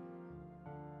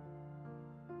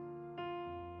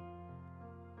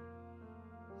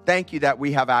 Thank you that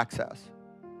we have access.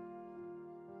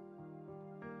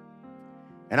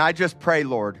 And I just pray,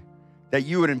 Lord, that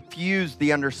you would infuse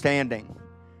the understanding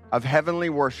of heavenly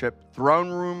worship, throne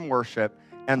room worship,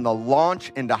 and the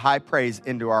launch into high praise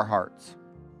into our hearts.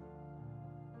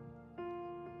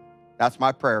 That's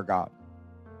my prayer, God.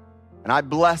 And I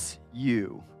bless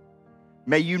you.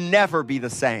 May you never be the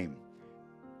same.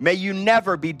 May you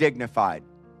never be dignified.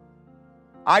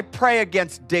 I pray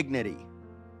against dignity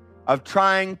of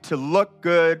trying to look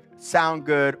good, sound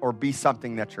good, or be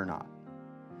something that you're not.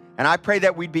 And I pray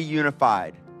that we'd be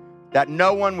unified, that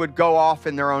no one would go off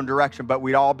in their own direction, but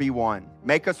we'd all be one.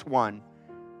 Make us one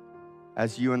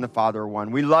as you and the Father are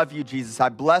one. We love you, Jesus. I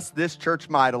bless this church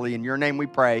mightily. In your name we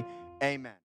pray. Amen.